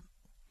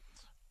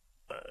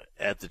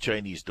at the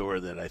Chinese door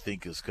that I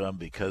think has come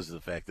because of the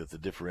fact that the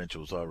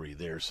differential is already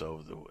there.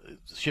 So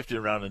shifting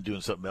around and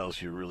doing something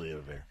else, you really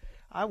have there.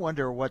 I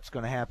wonder what's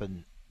going to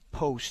happen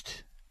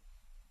post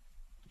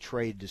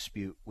trade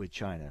dispute with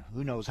China.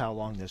 Who knows how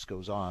long this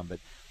goes on, but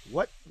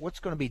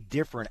what's going to be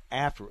different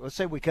after? Let's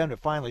say we come to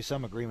finally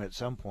some agreement at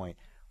some point.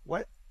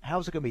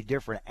 How's it going to be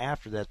different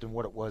after that than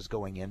what it was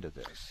going into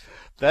this?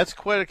 That's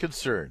quite a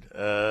concern.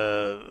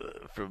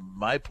 From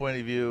my point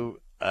of view,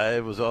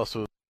 I was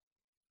also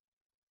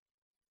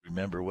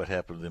remember what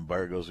happened with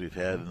embargoes we've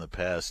had in the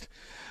past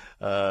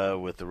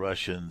with the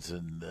Russians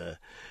and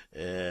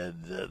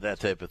that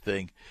type of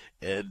thing.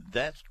 And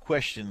that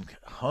question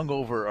hung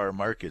over our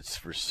markets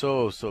for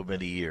so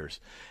many years.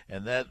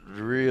 And that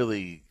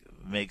really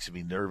makes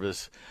me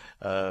nervous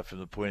from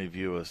the point of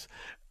view of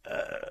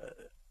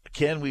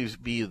can we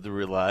be the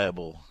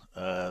reliable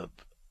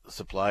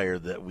supplier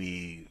that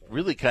we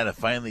really kind of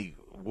finally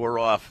wore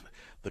off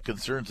the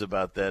concerns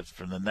about that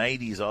from the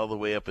 90s all the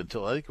way up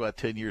until I think about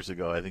 10 years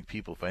ago. I think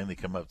people finally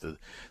come up to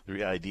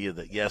the idea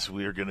that, yes,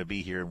 we're going to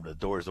be here and the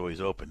door's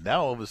always open.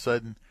 Now, all of a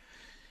sudden,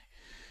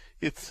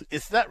 it's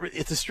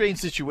a strange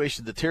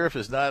situation. The tariff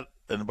is not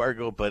an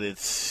embargo, but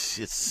it's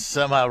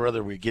somehow or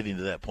other we're getting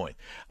to that point.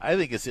 I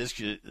think it's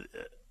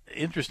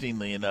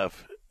interestingly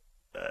enough,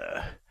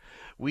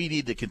 we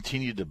need to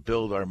continue to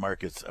build our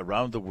markets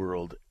around the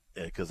world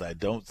because I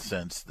don't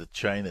sense that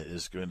China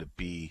is going to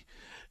be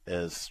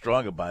as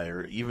strong a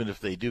buyer, even if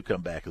they do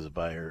come back as a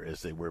buyer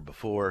as they were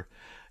before,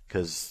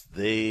 because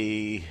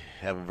they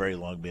have a very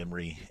long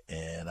memory,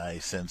 and I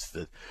sense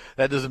that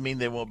doesn't mean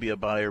they won't be a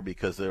buyer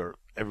because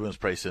everyone's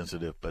price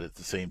sensitive, but at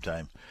the same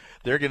time,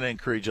 they're going to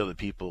encourage other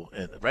people.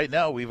 And right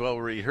now, we've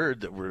already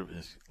heard that we're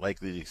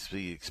likely to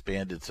see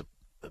expanded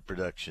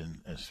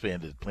production,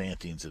 expanded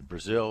plantings in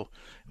Brazil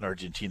and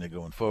Argentina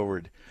going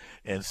forward.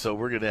 And so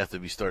we're going to have to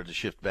be starting to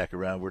shift back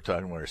around. We're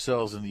talking about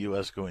ourselves in the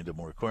U.S. going to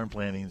more corn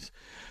plantings.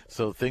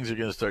 So things are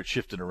going to start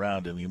shifting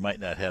around, and we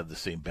might not have the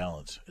same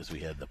balance as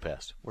we had in the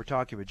past. We're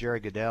talking with Jerry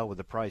Gidel with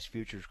the Price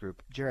Futures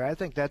Group. Jerry, I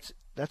think that's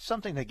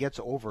something that gets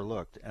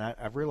overlooked. And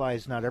I've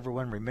realized not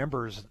everyone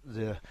remembers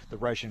the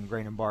Russian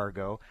grain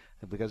embargo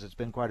because it's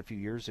been quite a few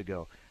years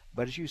ago.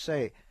 But as you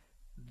say,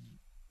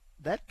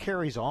 that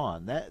carries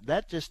on.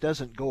 That just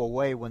doesn't go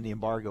away when the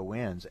embargo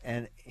ends.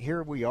 And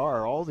here we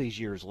are all these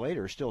years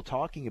later still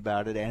talking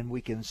about it, and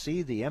we can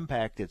see the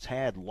impact it's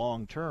had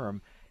long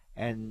term.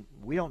 And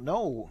we don't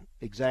know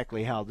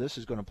exactly how this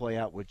is going to play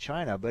out with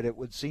China, but it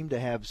would seem to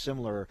have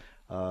similar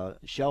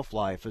shelf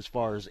life as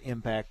far as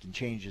impact and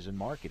changes in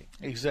marketing.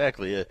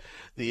 Exactly.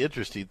 The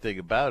interesting thing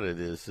about it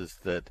is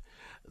that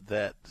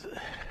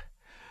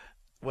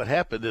what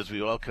happened, as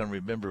we all can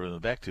remember and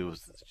back to,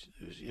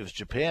 it was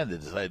Japan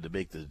that decided to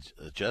make the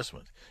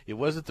adjustment. It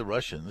wasn't the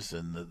Russians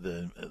and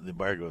the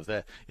embargo of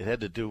that. It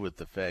had to do with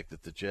the fact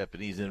that the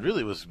Japanese, and it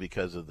really was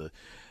because of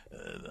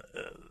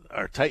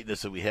our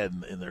tightness that we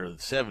had in the early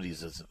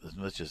 70s as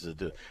much as they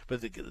do.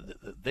 But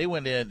they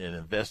went in and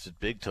invested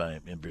big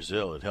time in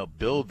Brazil and helped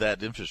build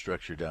that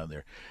infrastructure down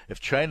there.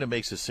 If China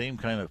makes the same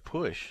kind of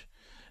push,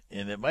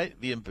 and it might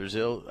be in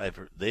Brazil,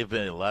 they've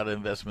made a lot of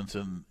investments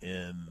in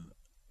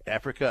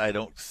Africa. I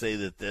don't say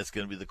that that's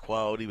going to be the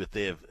quality, but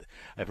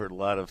I've heard a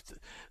lot of,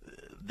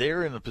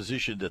 they're in a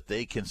position that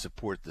they can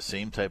support the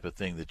same type of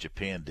thing that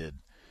Japan did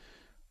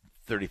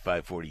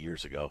 35, 40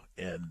 years ago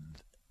and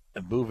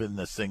moving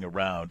this thing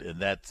around, and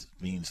that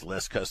means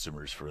less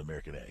customers for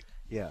American ag.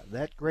 Yeah,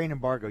 that grain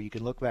embargo, you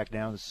can look back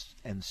now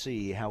and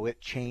see how it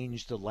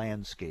changed the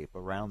landscape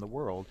around the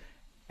world,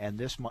 and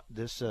this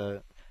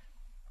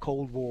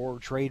Cold War,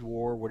 trade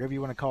war, whatever you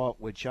want to call it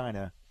with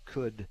China,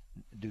 could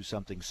do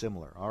something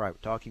similar. All right, we're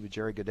talking with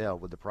Jerry Gidel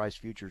with the Price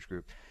Futures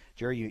Group.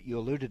 Jerry, you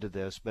alluded to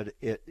this, but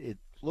it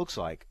looks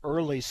like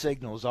early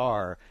signals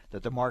are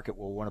that the market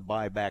will want to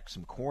buy back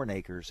some corn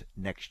acres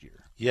next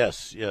year.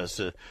 Yes.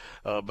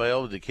 By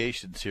all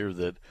indications here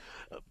that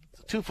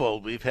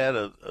twofold. We've had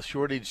a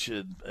shortage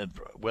and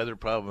weather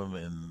problem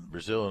in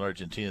Brazil and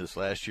Argentina this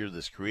last year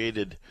that's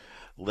created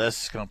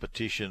less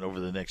competition over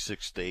the next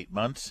 6 to 8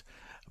 months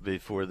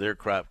before their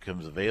crop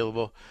comes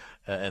available,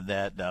 and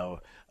that now,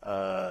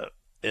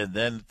 and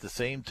then at the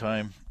same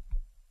time,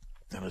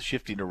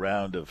 shifting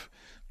around of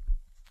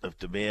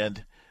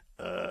demand.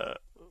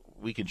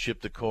 We can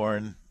ship the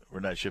corn. We're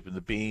not shipping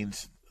the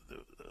beans.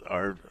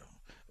 Our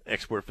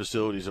export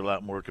facilities are a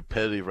lot more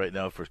competitive right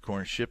now for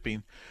corn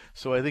shipping.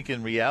 So I think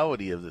in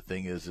reality of the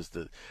thing is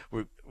that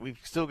we've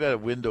still got a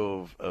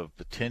window of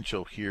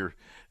potential here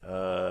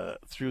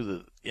through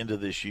the end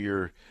of this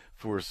year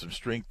for some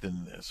strength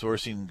in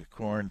sourcing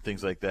corn,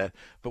 things like that.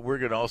 But we're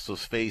going to also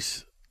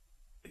face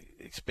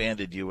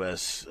expanded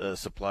U.S.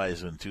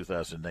 supplies in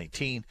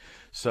 2019.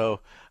 So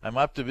I'm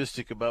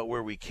optimistic about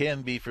where we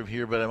can be from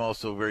here, but I'm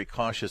also very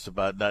cautious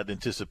about not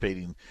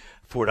anticipating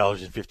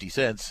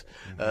 $4.50.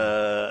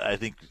 I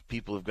think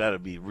people have got to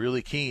be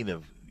really keen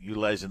of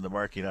utilizing the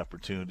marketing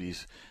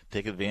opportunities,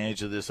 take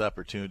advantage of this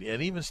opportunity,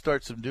 and even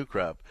start some new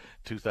crop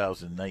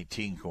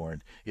 2019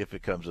 corn if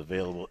it comes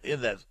available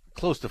in that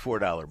close to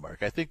 $4 mark.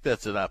 I think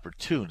that's an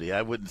opportunity.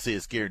 I wouldn't say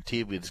it's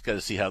guaranteed. We just got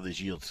to see how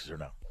these yields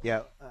turn out.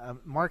 Yeah,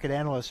 market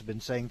analysts have been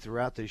saying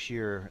throughout this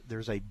year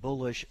there's a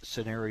bullish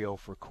scenario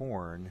for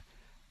corn.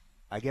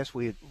 I guess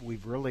we've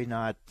really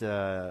not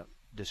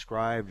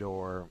described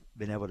or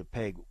been able to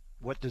peg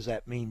what does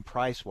that mean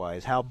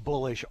price-wise. How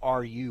bullish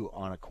are you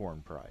on a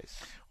corn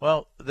price?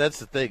 Well, that's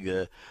the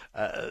thing.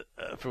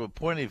 From a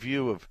point of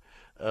view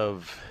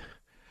of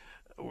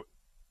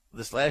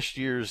this last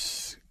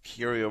year's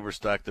carryover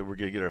stock that we're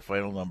going to get our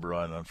final number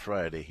on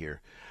Friday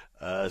here,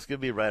 it's going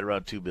to be right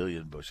around 2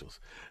 billion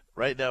bushels.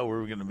 Right now,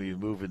 we're going to be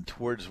moving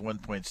towards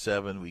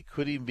 1.7. We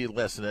could even be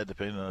less than that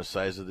depending on the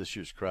size of this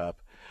year's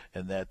crop,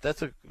 and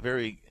that's a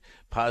very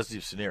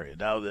positive scenario.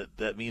 Now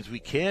that means we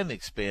can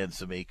expand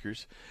some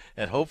acres,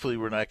 and hopefully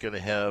we're not going to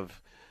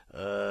have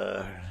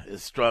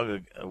as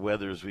strong a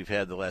weather as we've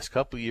had the last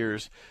couple of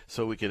years,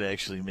 so we can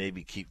actually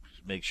maybe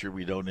make sure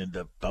we don't end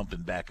up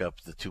bumping back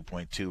up to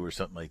 2.2 or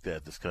something like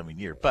that this coming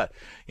year. But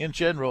in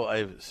general,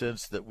 I've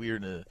sensed that we're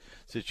in a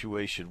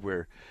situation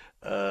where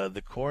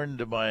the corn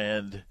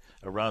demand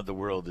around the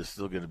world is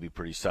still going to be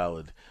pretty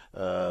solid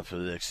for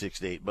the next 6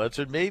 to 8 months,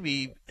 or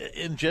maybe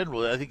in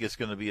general. I think it's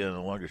going to be on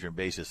a longer-term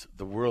basis.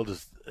 The world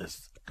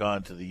has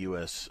gone to the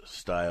U.S.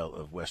 style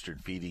of Western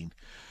feeding.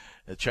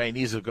 The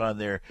Chinese have gone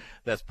there.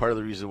 That's part of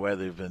the reason why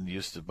they've been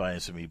used to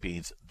buying so many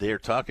beans. They're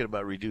talking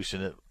about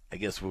reducing it. I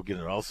guess we're going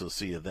to also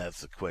see if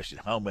that's the question.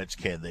 How much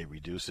can they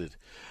reduce it?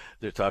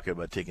 They're talking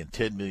about taking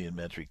 10 million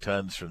metric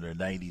tons from their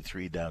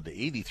 93 down to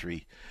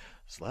 83.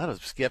 There's a lot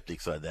of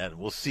skeptics on that, and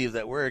we'll see if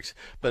that works.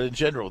 But in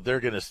general, they're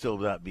going to still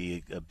not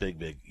be a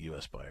big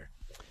U.S. buyer.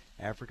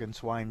 African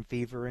swine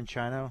fever in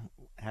China,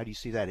 how do you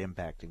see that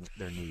impacting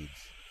their needs?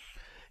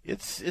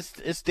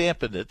 It's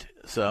dampened it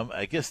some.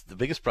 I guess the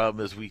biggest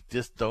problem is we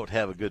just don't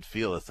have a good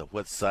feel as to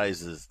what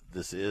size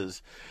this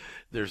is.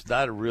 There's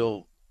not a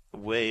real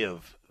way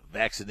of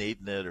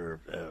vaccinating it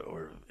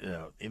or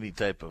any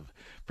type of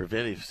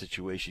preventive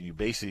situation. You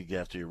basically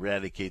have to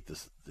eradicate the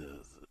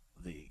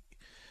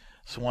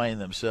swine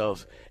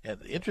themselves. And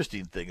the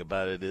interesting thing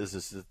about it is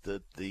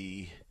that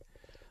the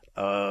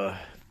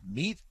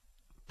meat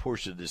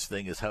portion of this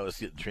thing is how it's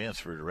getting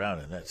transferred around,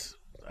 and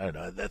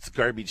that's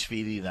garbage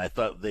feeding. And I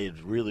thought they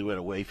really went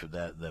away from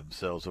that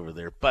themselves over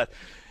there, but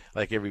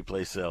like every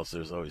place else,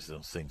 there's always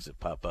those things that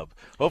pop up.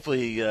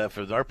 Hopefully,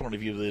 from our point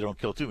of view, they don't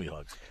kill too many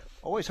hogs.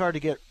 Always hard to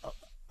get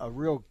a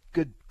real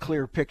good,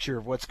 clear picture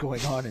of what's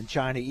going on in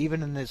China,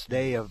 even in this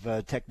day of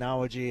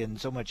technology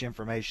and so much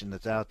information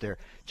that's out there.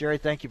 Jerry,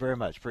 thank you very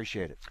much.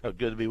 Appreciate it. Oh,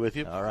 good to be with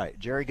you. All right.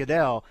 Jerry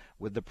Gidel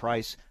with the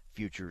Price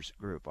Futures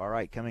Group. All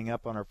right, coming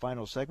up on our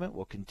final segment,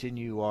 we'll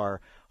continue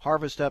our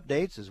harvest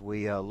updates as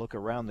we look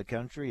around the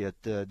country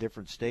at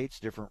different states,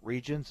 different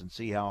regions, and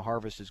see how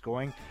harvest is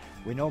going.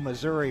 We know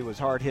Missouri was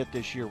hard hit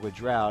this year with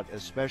drought,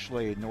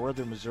 especially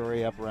northern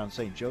Missouri up around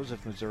St.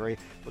 Joseph, Missouri.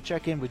 We'll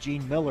check in with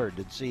Gene Millard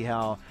and see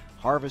how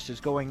harvest is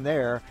going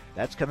there.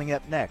 That's coming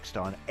up next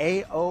on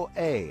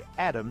AOA,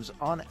 Adams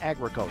on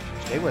Agriculture.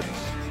 Stay with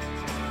us.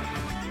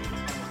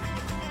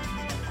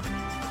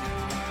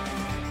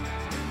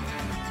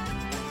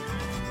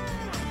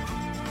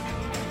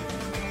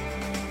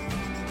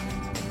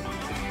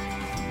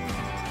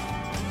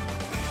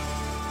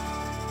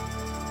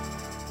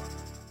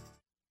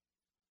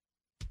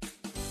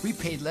 We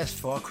paid less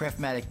for our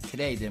Craftmatic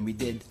today than we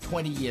did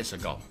 20 years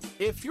ago.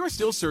 If you're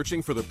still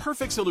searching for the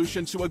perfect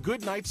solution to a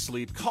good night's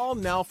sleep, call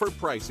now for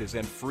prices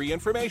and free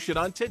information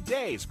on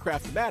today's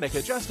Craftmatic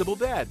adjustable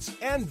beds.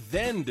 And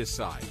then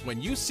decide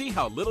when you see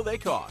how little they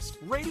cost.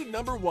 Rated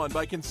 #1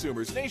 by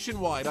consumers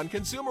nationwide on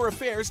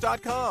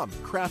ConsumerAffairs.com.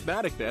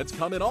 Craftmatic beds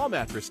come in all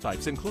mattress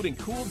types, including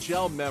cool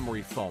gel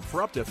memory foam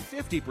for up to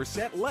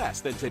 50% less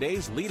than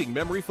today's leading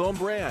memory foam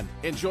brand.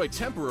 Enjoy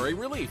temporary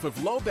relief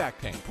of low back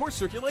pain, poor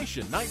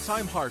circulation,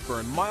 nighttime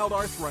heartburn, mild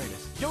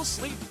arthritis. You'll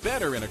sleep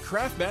better in a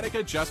Craftmatic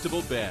adjustable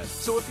adjustable bed.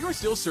 So if you're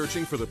still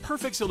searching for the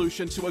perfect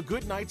solution to a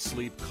good night's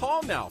sleep,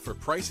 call now for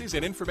prices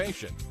and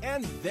information.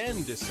 And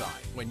then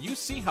decide when you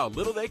see how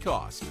little they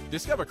cost.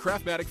 Discover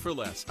Craftmatic for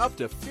less, up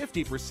to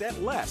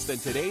 50% less than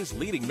today's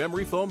leading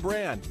memory foam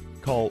brand.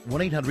 Call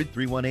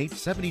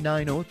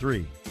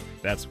 1-800-318-7903.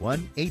 That's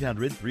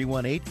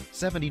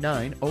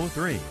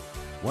 1-800-318-7903.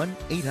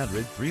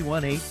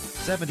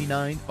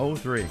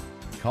 1-800-318-7903.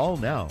 Call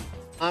now.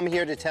 I'm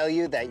here to tell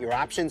you that your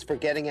options for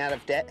getting out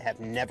of debt have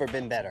never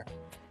been better.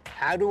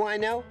 How do I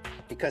know?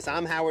 Because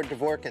I'm Howard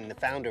Dvorkin, the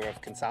founder of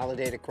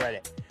Consolidated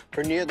Credit.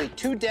 For nearly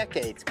 2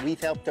 decades,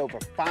 we've helped over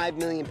 5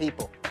 million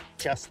people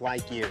just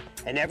like you.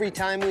 And every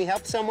time we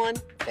help someone,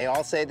 they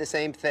all say the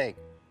same thing.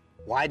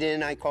 Why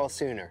didn't I call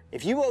sooner?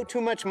 If you owe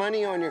too much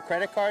money on your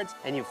credit cards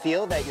and you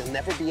feel that you'll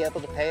never be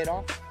able to pay it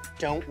off,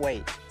 don't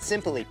wait.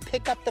 Simply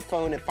pick up the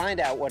phone and find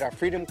out what our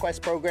Freedom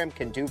Quest program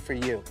can do for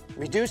you.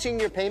 Reducing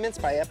your payments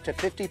by up to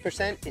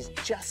 50% is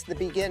just the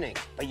beginning,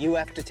 but you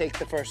have to take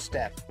the first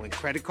step. When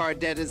credit card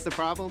debt is the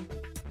problem,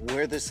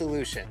 we're the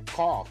solution.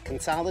 Call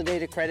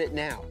Consolidated Credit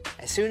now.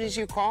 As soon as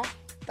you call,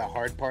 the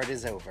hard part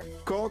is over.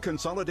 Call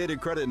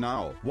Consolidated Credit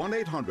now.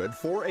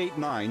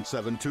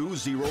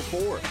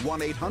 1-800-489-7204.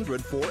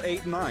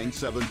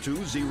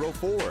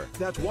 1-800-489-7204.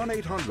 That's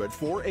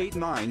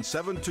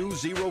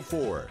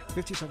 1-800-489-7204.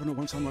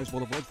 5701 Sunrise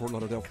Boulevard, Fort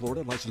Lauderdale,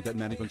 Florida. Licensed debt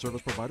management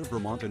service provider,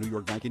 Vermont and New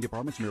York banking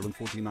departments, Maryland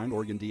 149,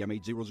 Oregon DM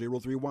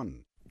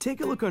 80031.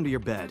 Take a look under your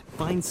bed.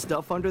 Find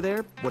stuff under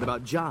there? What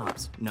about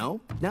jobs? No?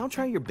 Now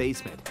try your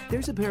basement.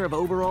 There's a pair of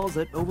overalls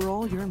that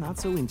overall you're not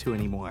so into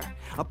anymore.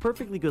 A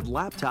perfectly good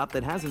laptop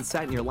that hasn't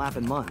sat in your lap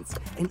in months.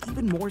 And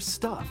even more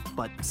stuff,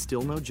 but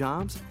still no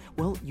jobs?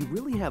 Well, you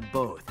really have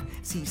both.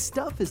 See,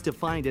 stuff is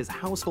defined as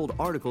household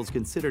articles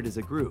considered as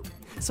a group.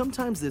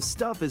 Sometimes this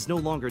stuff is no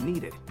longer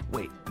needed.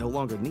 Wait, no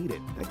longer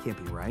needed? That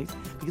can't be right.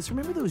 Because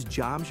remember those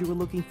jobs you were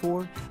looking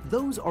for?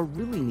 Those are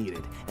really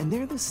needed, and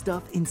they're the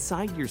stuff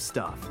inside your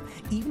stuff.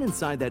 Even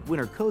inside that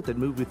winter coat that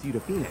moved with you to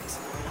Phoenix.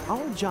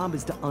 Our job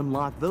is to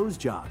unlock those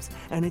jobs,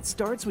 and it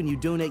starts when you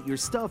donate your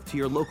stuff to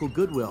your local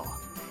Goodwill.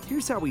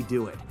 Here's how we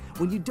do it.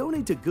 When you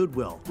donate to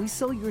Goodwill, we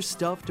sell your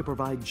stuff to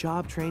provide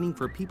job training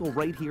for people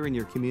right here in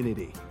your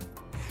community.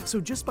 So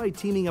just by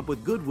teaming up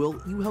with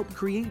Goodwill, you help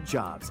create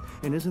jobs.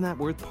 And isn't that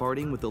worth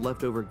parting with the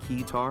leftover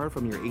keytar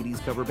from your 80s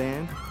cover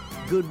band?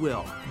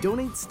 Goodwill.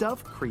 Donate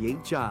stuff,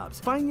 create jobs.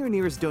 Find your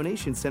nearest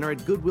donation center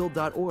at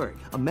goodwill.org.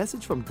 A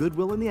message from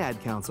Goodwill and the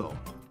Ad Council.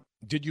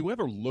 Did you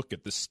ever look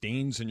at the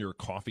stains in your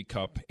coffee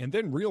cup and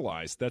then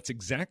realize that's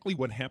exactly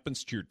what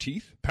happens to your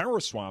teeth?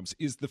 Power Swabs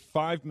is the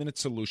 5-minute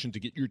solution to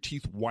get your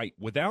teeth white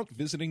without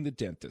visiting the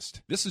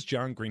dentist. This is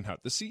John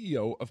Greenhut, the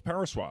CEO of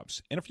Power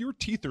Swabs. And if your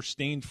teeth are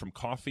stained from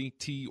coffee,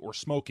 tea, or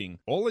smoking,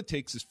 all it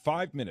takes is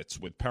 5 minutes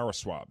with Power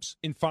Swabs.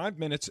 In 5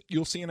 minutes,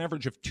 you'll see an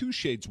average of 2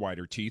 shades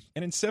whiter teeth,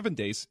 and in 7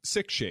 days,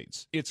 6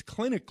 shades. It's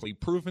clinically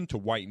proven to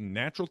whiten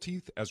natural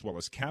teeth as well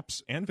as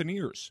caps and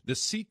veneers. The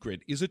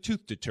secret is a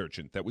tooth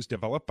detergent that was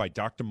developed by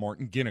Dr.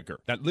 Martin Ginniger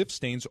that lifts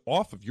stains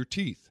off of your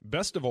teeth.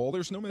 Best of all,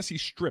 there's no messy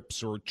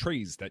strips or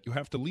trays that you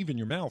have to leave in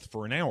your mouth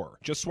for an hour.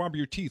 Just swab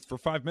your teeth for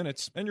 5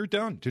 minutes and you're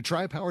done. To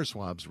try Power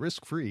Swabs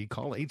risk-free,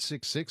 call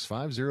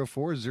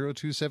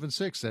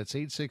 866-504-0276. That's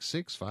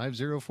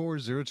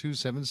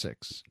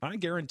 866-504-0276. I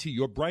guarantee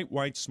your bright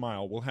white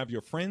smile will have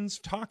your friends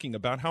talking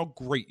about how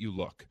great you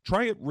look.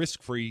 Try it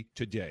risk-free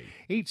today.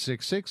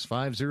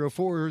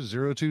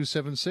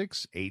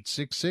 866-504-0276.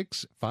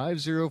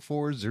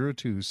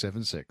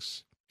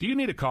 866-504-0276. Do you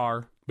need a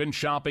car? Been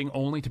shopping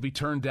only to be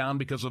turned down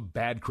because of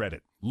bad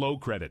credit, low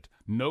credit,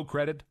 no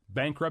credit,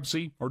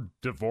 bankruptcy, or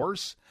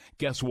divorce?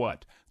 Guess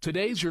what?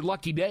 Today's your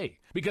lucky day,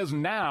 because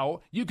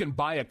now you can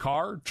buy a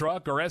car,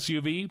 truck, or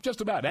SUV,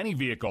 just about any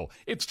vehicle.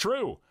 It's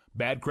true.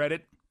 Bad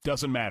credit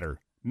doesn't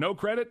matter. No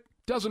credit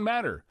doesn't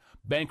matter.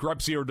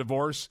 Bankruptcy or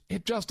divorce,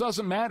 it just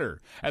doesn't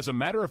matter. As a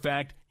matter of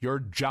fact, your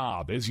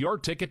job is your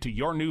ticket to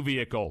your new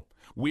vehicle.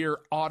 We're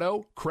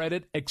Auto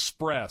Credit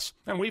Express,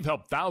 and we've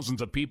helped thousands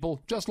of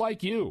people just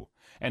like you.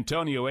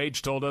 Antonio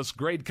H. told us,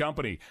 great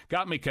company,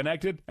 got me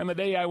connected, and the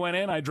day I went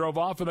in, I drove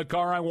off in the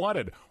car I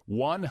wanted.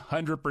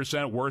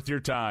 100% worth your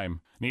time.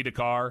 Need a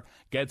car?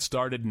 Get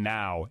started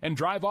now and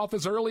drive off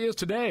as early as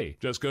today.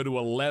 Just go to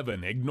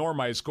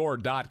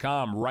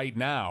 11ignoremyscore.com right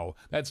now.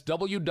 That's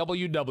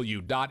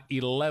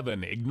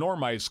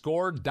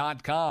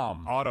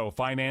www.11ignoremyscore.com. Auto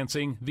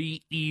financing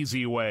the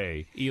easy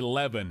way.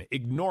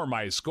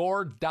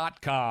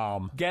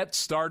 11ignoremyscore.com. Get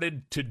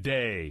started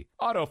today.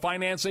 Auto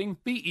financing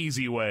the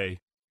easy way.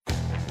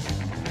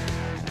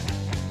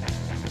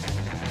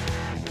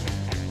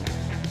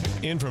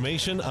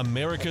 Information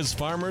America's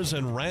farmers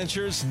and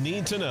ranchers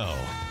need to know.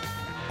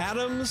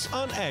 Adams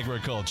on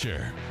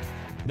Agriculture.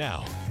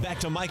 Now,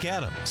 back to Mike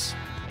Adams.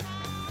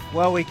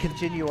 Well, we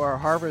continue our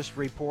harvest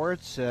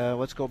reports.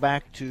 Let's go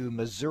back to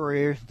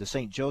Missouri, the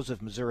St.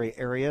 Joseph, Missouri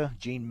area.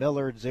 Gene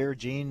Millard's there.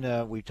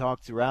 Gene, we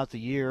talked throughout the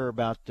year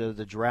about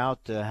the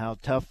drought, how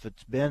tough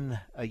it's been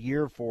a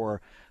year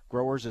for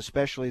growers,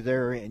 especially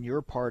there in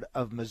your part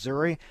of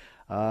Missouri.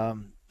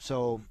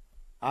 So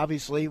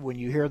obviously, when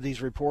you hear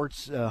these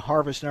reports,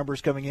 harvest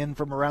numbers coming in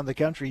from around the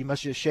country, you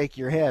must just shake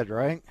your head,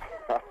 right?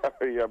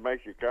 Yeah, it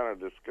makes you kind of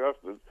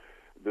disgusted,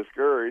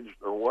 discouraged,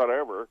 or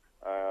whatever.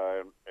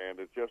 And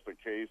it's just a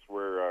case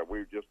where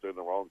we're just in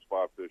the wrong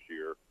spot this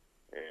year,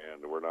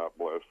 and we're not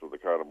blessed with the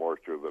kind of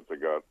moisture that they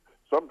got.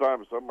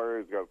 Sometimes some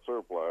areas got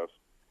surplus,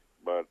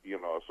 but, you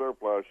know, a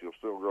surplus, you'll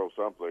still grow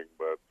something.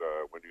 But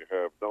when you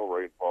have no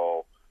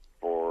rainfall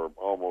for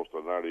almost a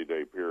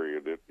 90-day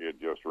period,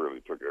 it just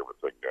really took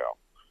everything down.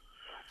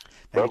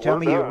 Now, you tell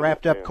me you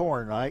wrapped up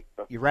corn, right?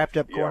 You wrapped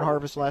up corn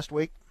harvest last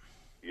week?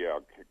 Yeah,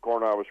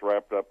 corn harvest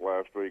wrapped up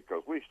last week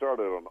because we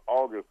started on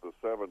August the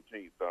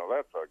 17th. Now,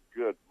 that's a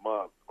good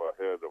month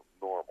ahead of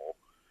normal.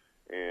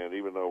 And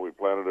even though we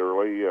planted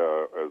early,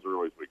 as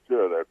early as we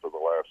could after the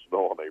last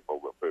snow on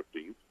April the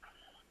 15th,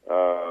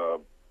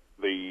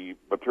 the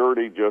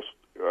maturity just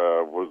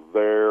was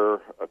there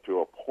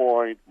to a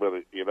point, but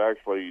it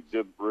actually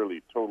didn't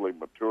really totally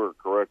mature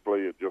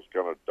correctly. It just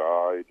kind of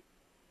died.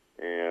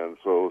 And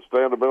so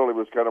standability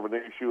was kind of an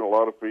issue in a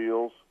lot of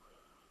fields.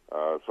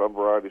 Some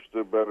varieties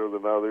stood better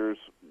than others.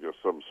 Just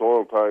some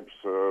soil types,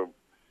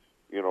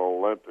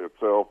 lent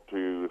itself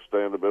to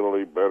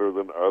standability better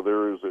than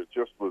others. It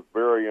just was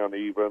very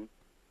uneven.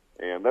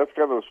 And that's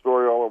kind of the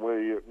story all the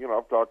way.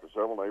 I've talked to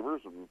several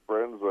neighbors and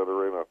friends that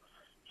are in a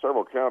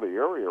several county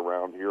area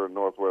around here in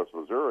northwest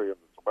Missouri, and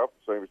it's about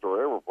the same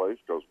story every place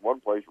because one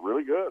place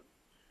really good.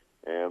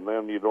 And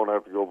then you don't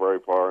have to go very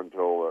far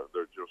until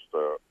there just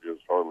is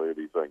hardly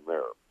anything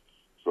there.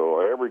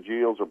 So average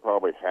yields are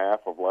probably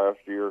half of last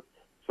year.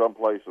 Some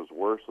places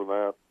worse than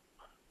that.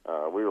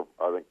 We were,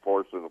 I think,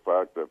 fortunate in the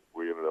fact that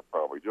we ended up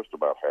probably just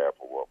about half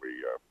of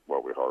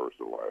what we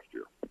harvested last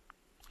year.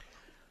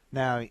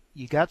 Now,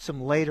 you got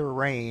some later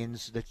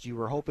rains that you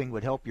were hoping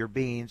would help your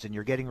beans, and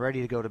you're getting ready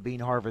to go to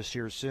bean harvest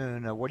here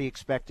soon. What are you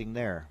expecting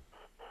there?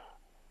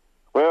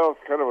 Well,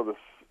 it's kind of a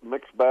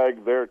mixed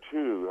bag there,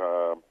 too.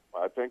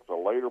 I think the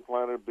later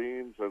planted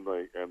beans and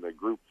the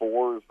Group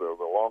 4s, the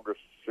longest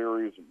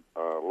series,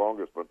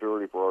 longest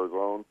maturity for our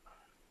zone,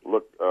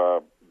 look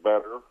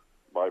better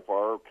by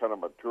far, kind of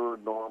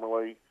matured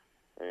normally,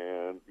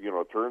 and,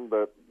 turned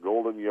that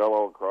golden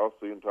yellow across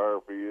the entire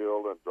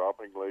field and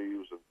dropping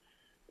leaves,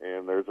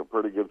 and there's a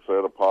pretty good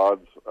set of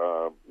pods,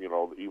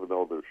 even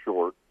though they're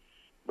short.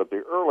 But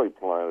the early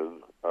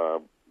planted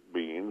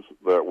beans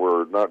that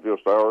were not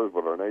just ours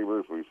but our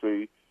neighbors we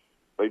see,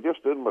 they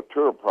just didn't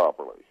mature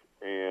properly.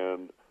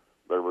 And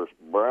there was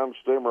brown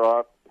stem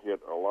rot,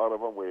 hit a lot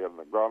of them. We had an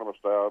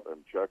agronomist out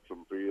and checked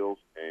some fields,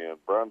 and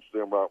brown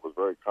stem rot was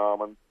very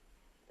common.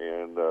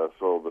 And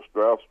so the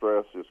drought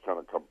stress just kind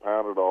of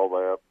compounded all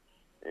that.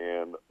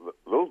 And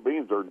those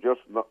beans are just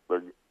not,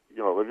 they're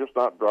just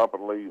not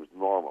dropping leaves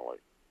normally.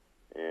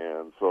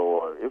 And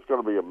so it's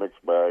going to be a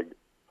mixed bag.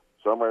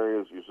 Some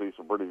areas you see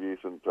some pretty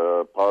decent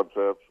pod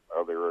sets,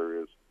 other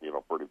areas,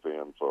 pretty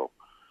thin. So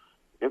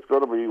it's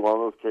going to be one of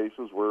those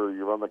cases where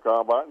you run the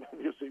combine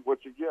and you see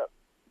what you get.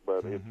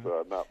 But it's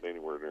not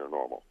anywhere near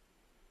normal.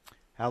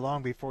 How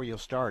long before you'll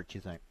start, do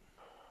you think?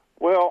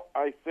 Well,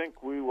 I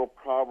think we will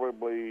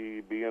probably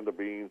be into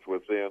beans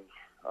within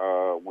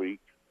a week.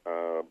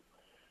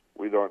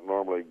 We don't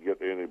normally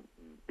get any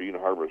bean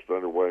harvest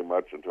underway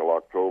much until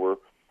October.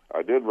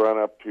 I did run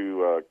up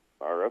to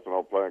our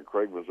ethanol plant in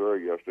Craig,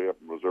 Missouri yesterday up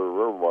in Missouri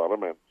River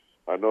Bottom, and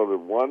I noted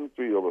one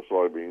field of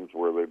soybeans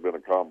where they'd been a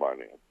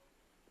combine in.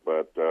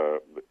 But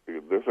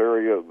this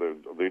area,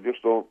 they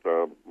just don't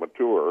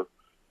mature,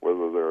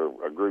 whether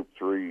they're a Group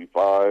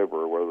 3-5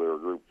 or whether they're a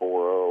Group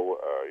 4-0.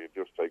 It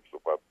just takes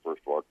about the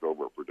 1st of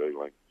October for day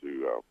length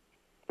to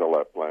tell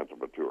that plant to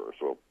mature.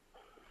 So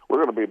we're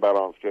going to be about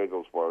on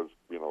schedule as far as,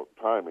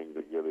 timing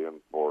to get in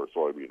for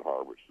soybean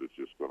harvest. It's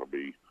just going to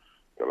be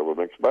kind of a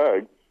mixed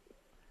bag.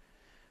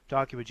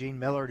 Talking with Gene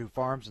Millard, who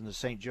farms in the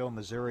St. Joe,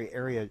 Missouri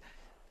area.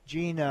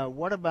 Gene,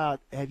 what about,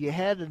 have you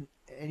had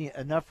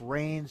enough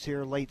rains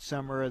here late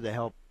summer to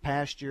help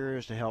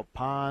pastures, to help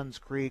ponds,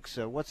 creeks?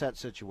 What's that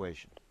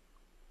situation?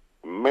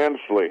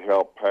 Immensely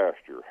help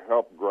pasture,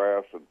 help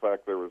grass. In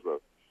fact, there was a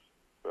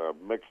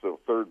mix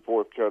of 3rd,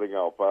 4th cutting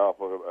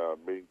alfalfa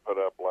being put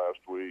up last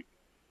week.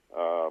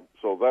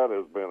 So that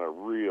has been a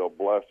real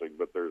blessing,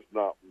 but there's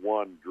not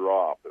one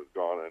drop has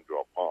gone into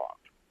a pond.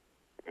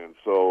 And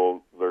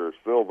so they're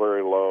still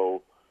very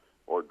low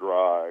or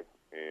dry,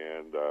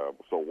 and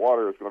so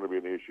water is going to be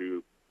an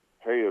issue.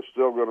 Hay is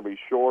still going to be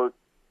short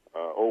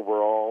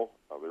overall.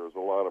 There's a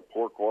lot of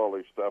poor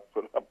quality stuff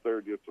put up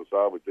there just to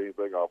salvage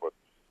anything off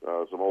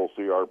of some old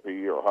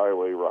CRP or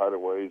highway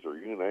right-of-ways or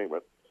you name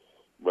it.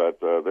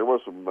 But there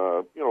was some,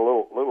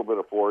 little bit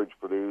of forage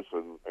produced,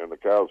 and the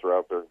cows are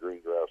out there in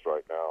green grass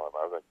right now, and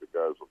I think the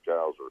guys with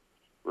cows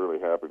are really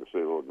happy to see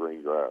a little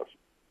green grass.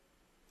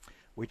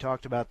 We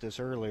talked about this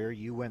earlier.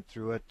 You went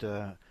through it.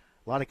 A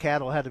lot of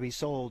cattle had to be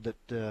sold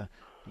that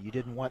you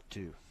didn't want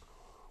to.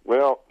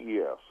 Well,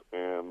 yes.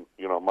 And,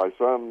 my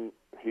son,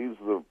 he's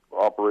the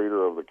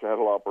operator of the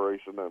cattle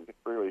operation, and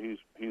really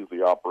he's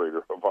the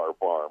operator of our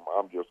farm.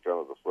 I'm just kind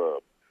of the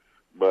sub.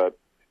 But,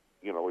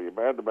 we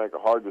had to make a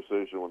hard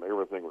decision when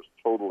everything was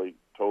totally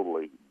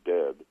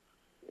dead.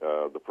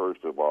 The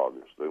 1st of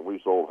August, and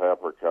we sold half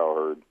our cow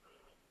herd.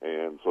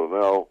 And so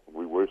now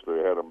we wish they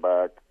had them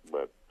back,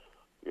 but,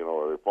 you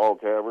know, they're fall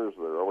calvers.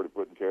 They're already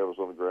putting calves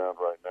on the ground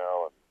right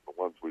now, and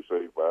the ones we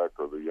save back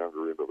are the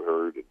younger end of the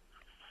herd. And,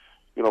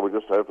 you know, we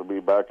just have to be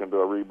back into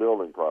a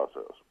rebuilding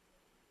process.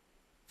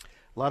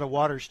 A lot of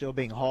water still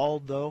being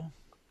hauled, though?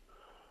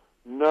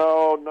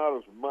 No, not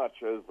as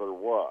much as there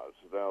was.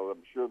 Now,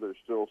 I'm sure there's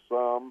still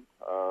some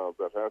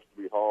that has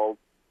to be hauled.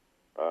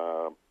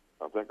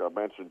 I think I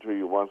mentioned to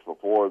you once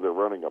before, they're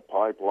running a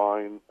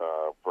pipeline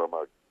from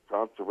a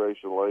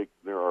conservation lake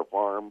near our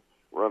farm,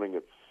 running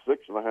it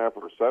 6.5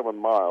 or 7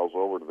 miles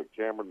over to the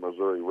Cameron,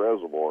 Missouri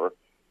reservoir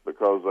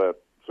because that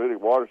city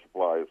water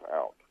supply is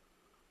out.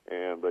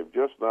 And they've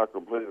just now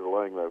completed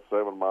laying that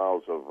 7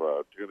 miles of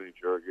 10-inch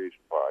irrigation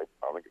pipe.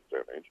 I think it's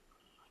 10-inch.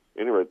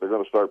 At any rate, they're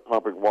going to start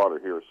pumping water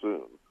here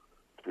soon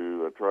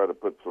to try to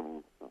put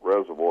some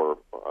reservoir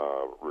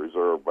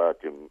reserve back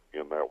in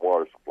that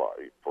water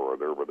supply for an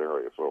urban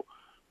area. So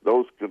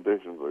those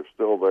conditions are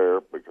still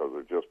there because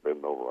there's just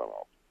been no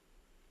runoff.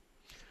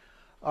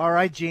 All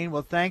right, Gene.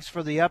 Well, thanks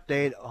for the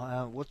update.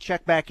 We'll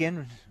check back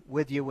in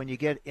with you when you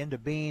get into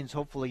beans.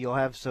 Hopefully you'll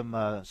have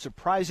some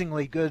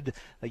surprisingly good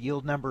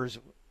yield numbers.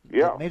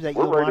 Yeah. Maybe that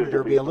yield monitor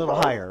will be a little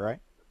higher, right?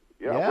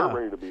 Yeah, we're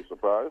ready to be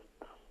surprised.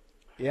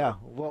 Yeah,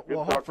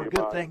 we'll hope for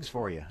good things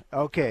for you.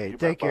 Okay,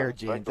 take care,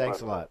 Gene.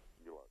 Thanks a lot.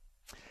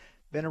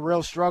 Been a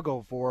real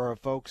struggle for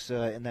folks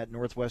in that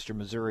northwestern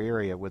Missouri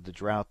area with the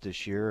drought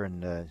this year,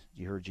 and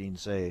you heard Gene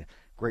say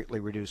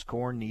greatly reduced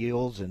corn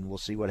yields, and we'll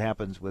see what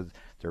happens with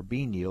their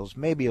bean yields.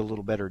 Maybe a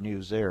little better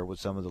news there with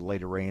some of the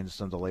later rains,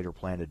 some of the later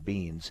planted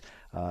beans.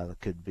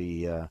 Could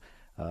be, a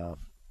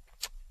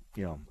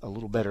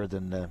little better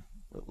than it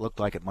looked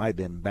like it might have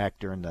been back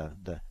during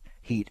the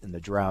heat and the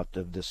drought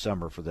of this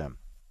summer for them.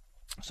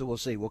 So we'll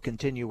see. We'll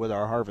continue with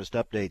our harvest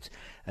updates.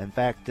 In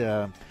fact,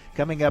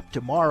 coming up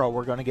tomorrow,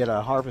 we're going to get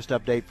a harvest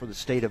update for the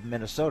state of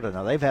Minnesota.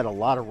 Now, they've had a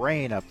lot of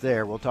rain up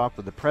there. We'll talk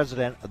with the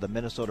president of the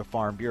Minnesota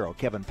Farm Bureau,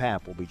 Kevin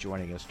Papp, will be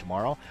joining us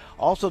tomorrow.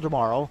 Also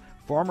tomorrow,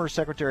 former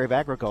Secretary of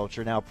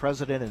Agriculture, now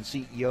President and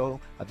CEO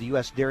of the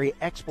U.S. Dairy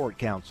Export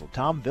Council,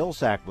 Tom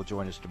Vilsack, will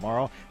join us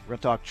tomorrow. We're going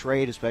to talk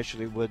trade,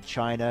 especially with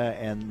China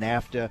and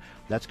NAFTA.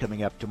 That's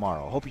coming up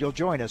tomorrow. Hope you'll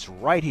join us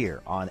right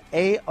here on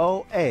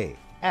AOA.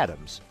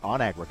 Adams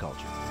on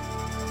Agriculture.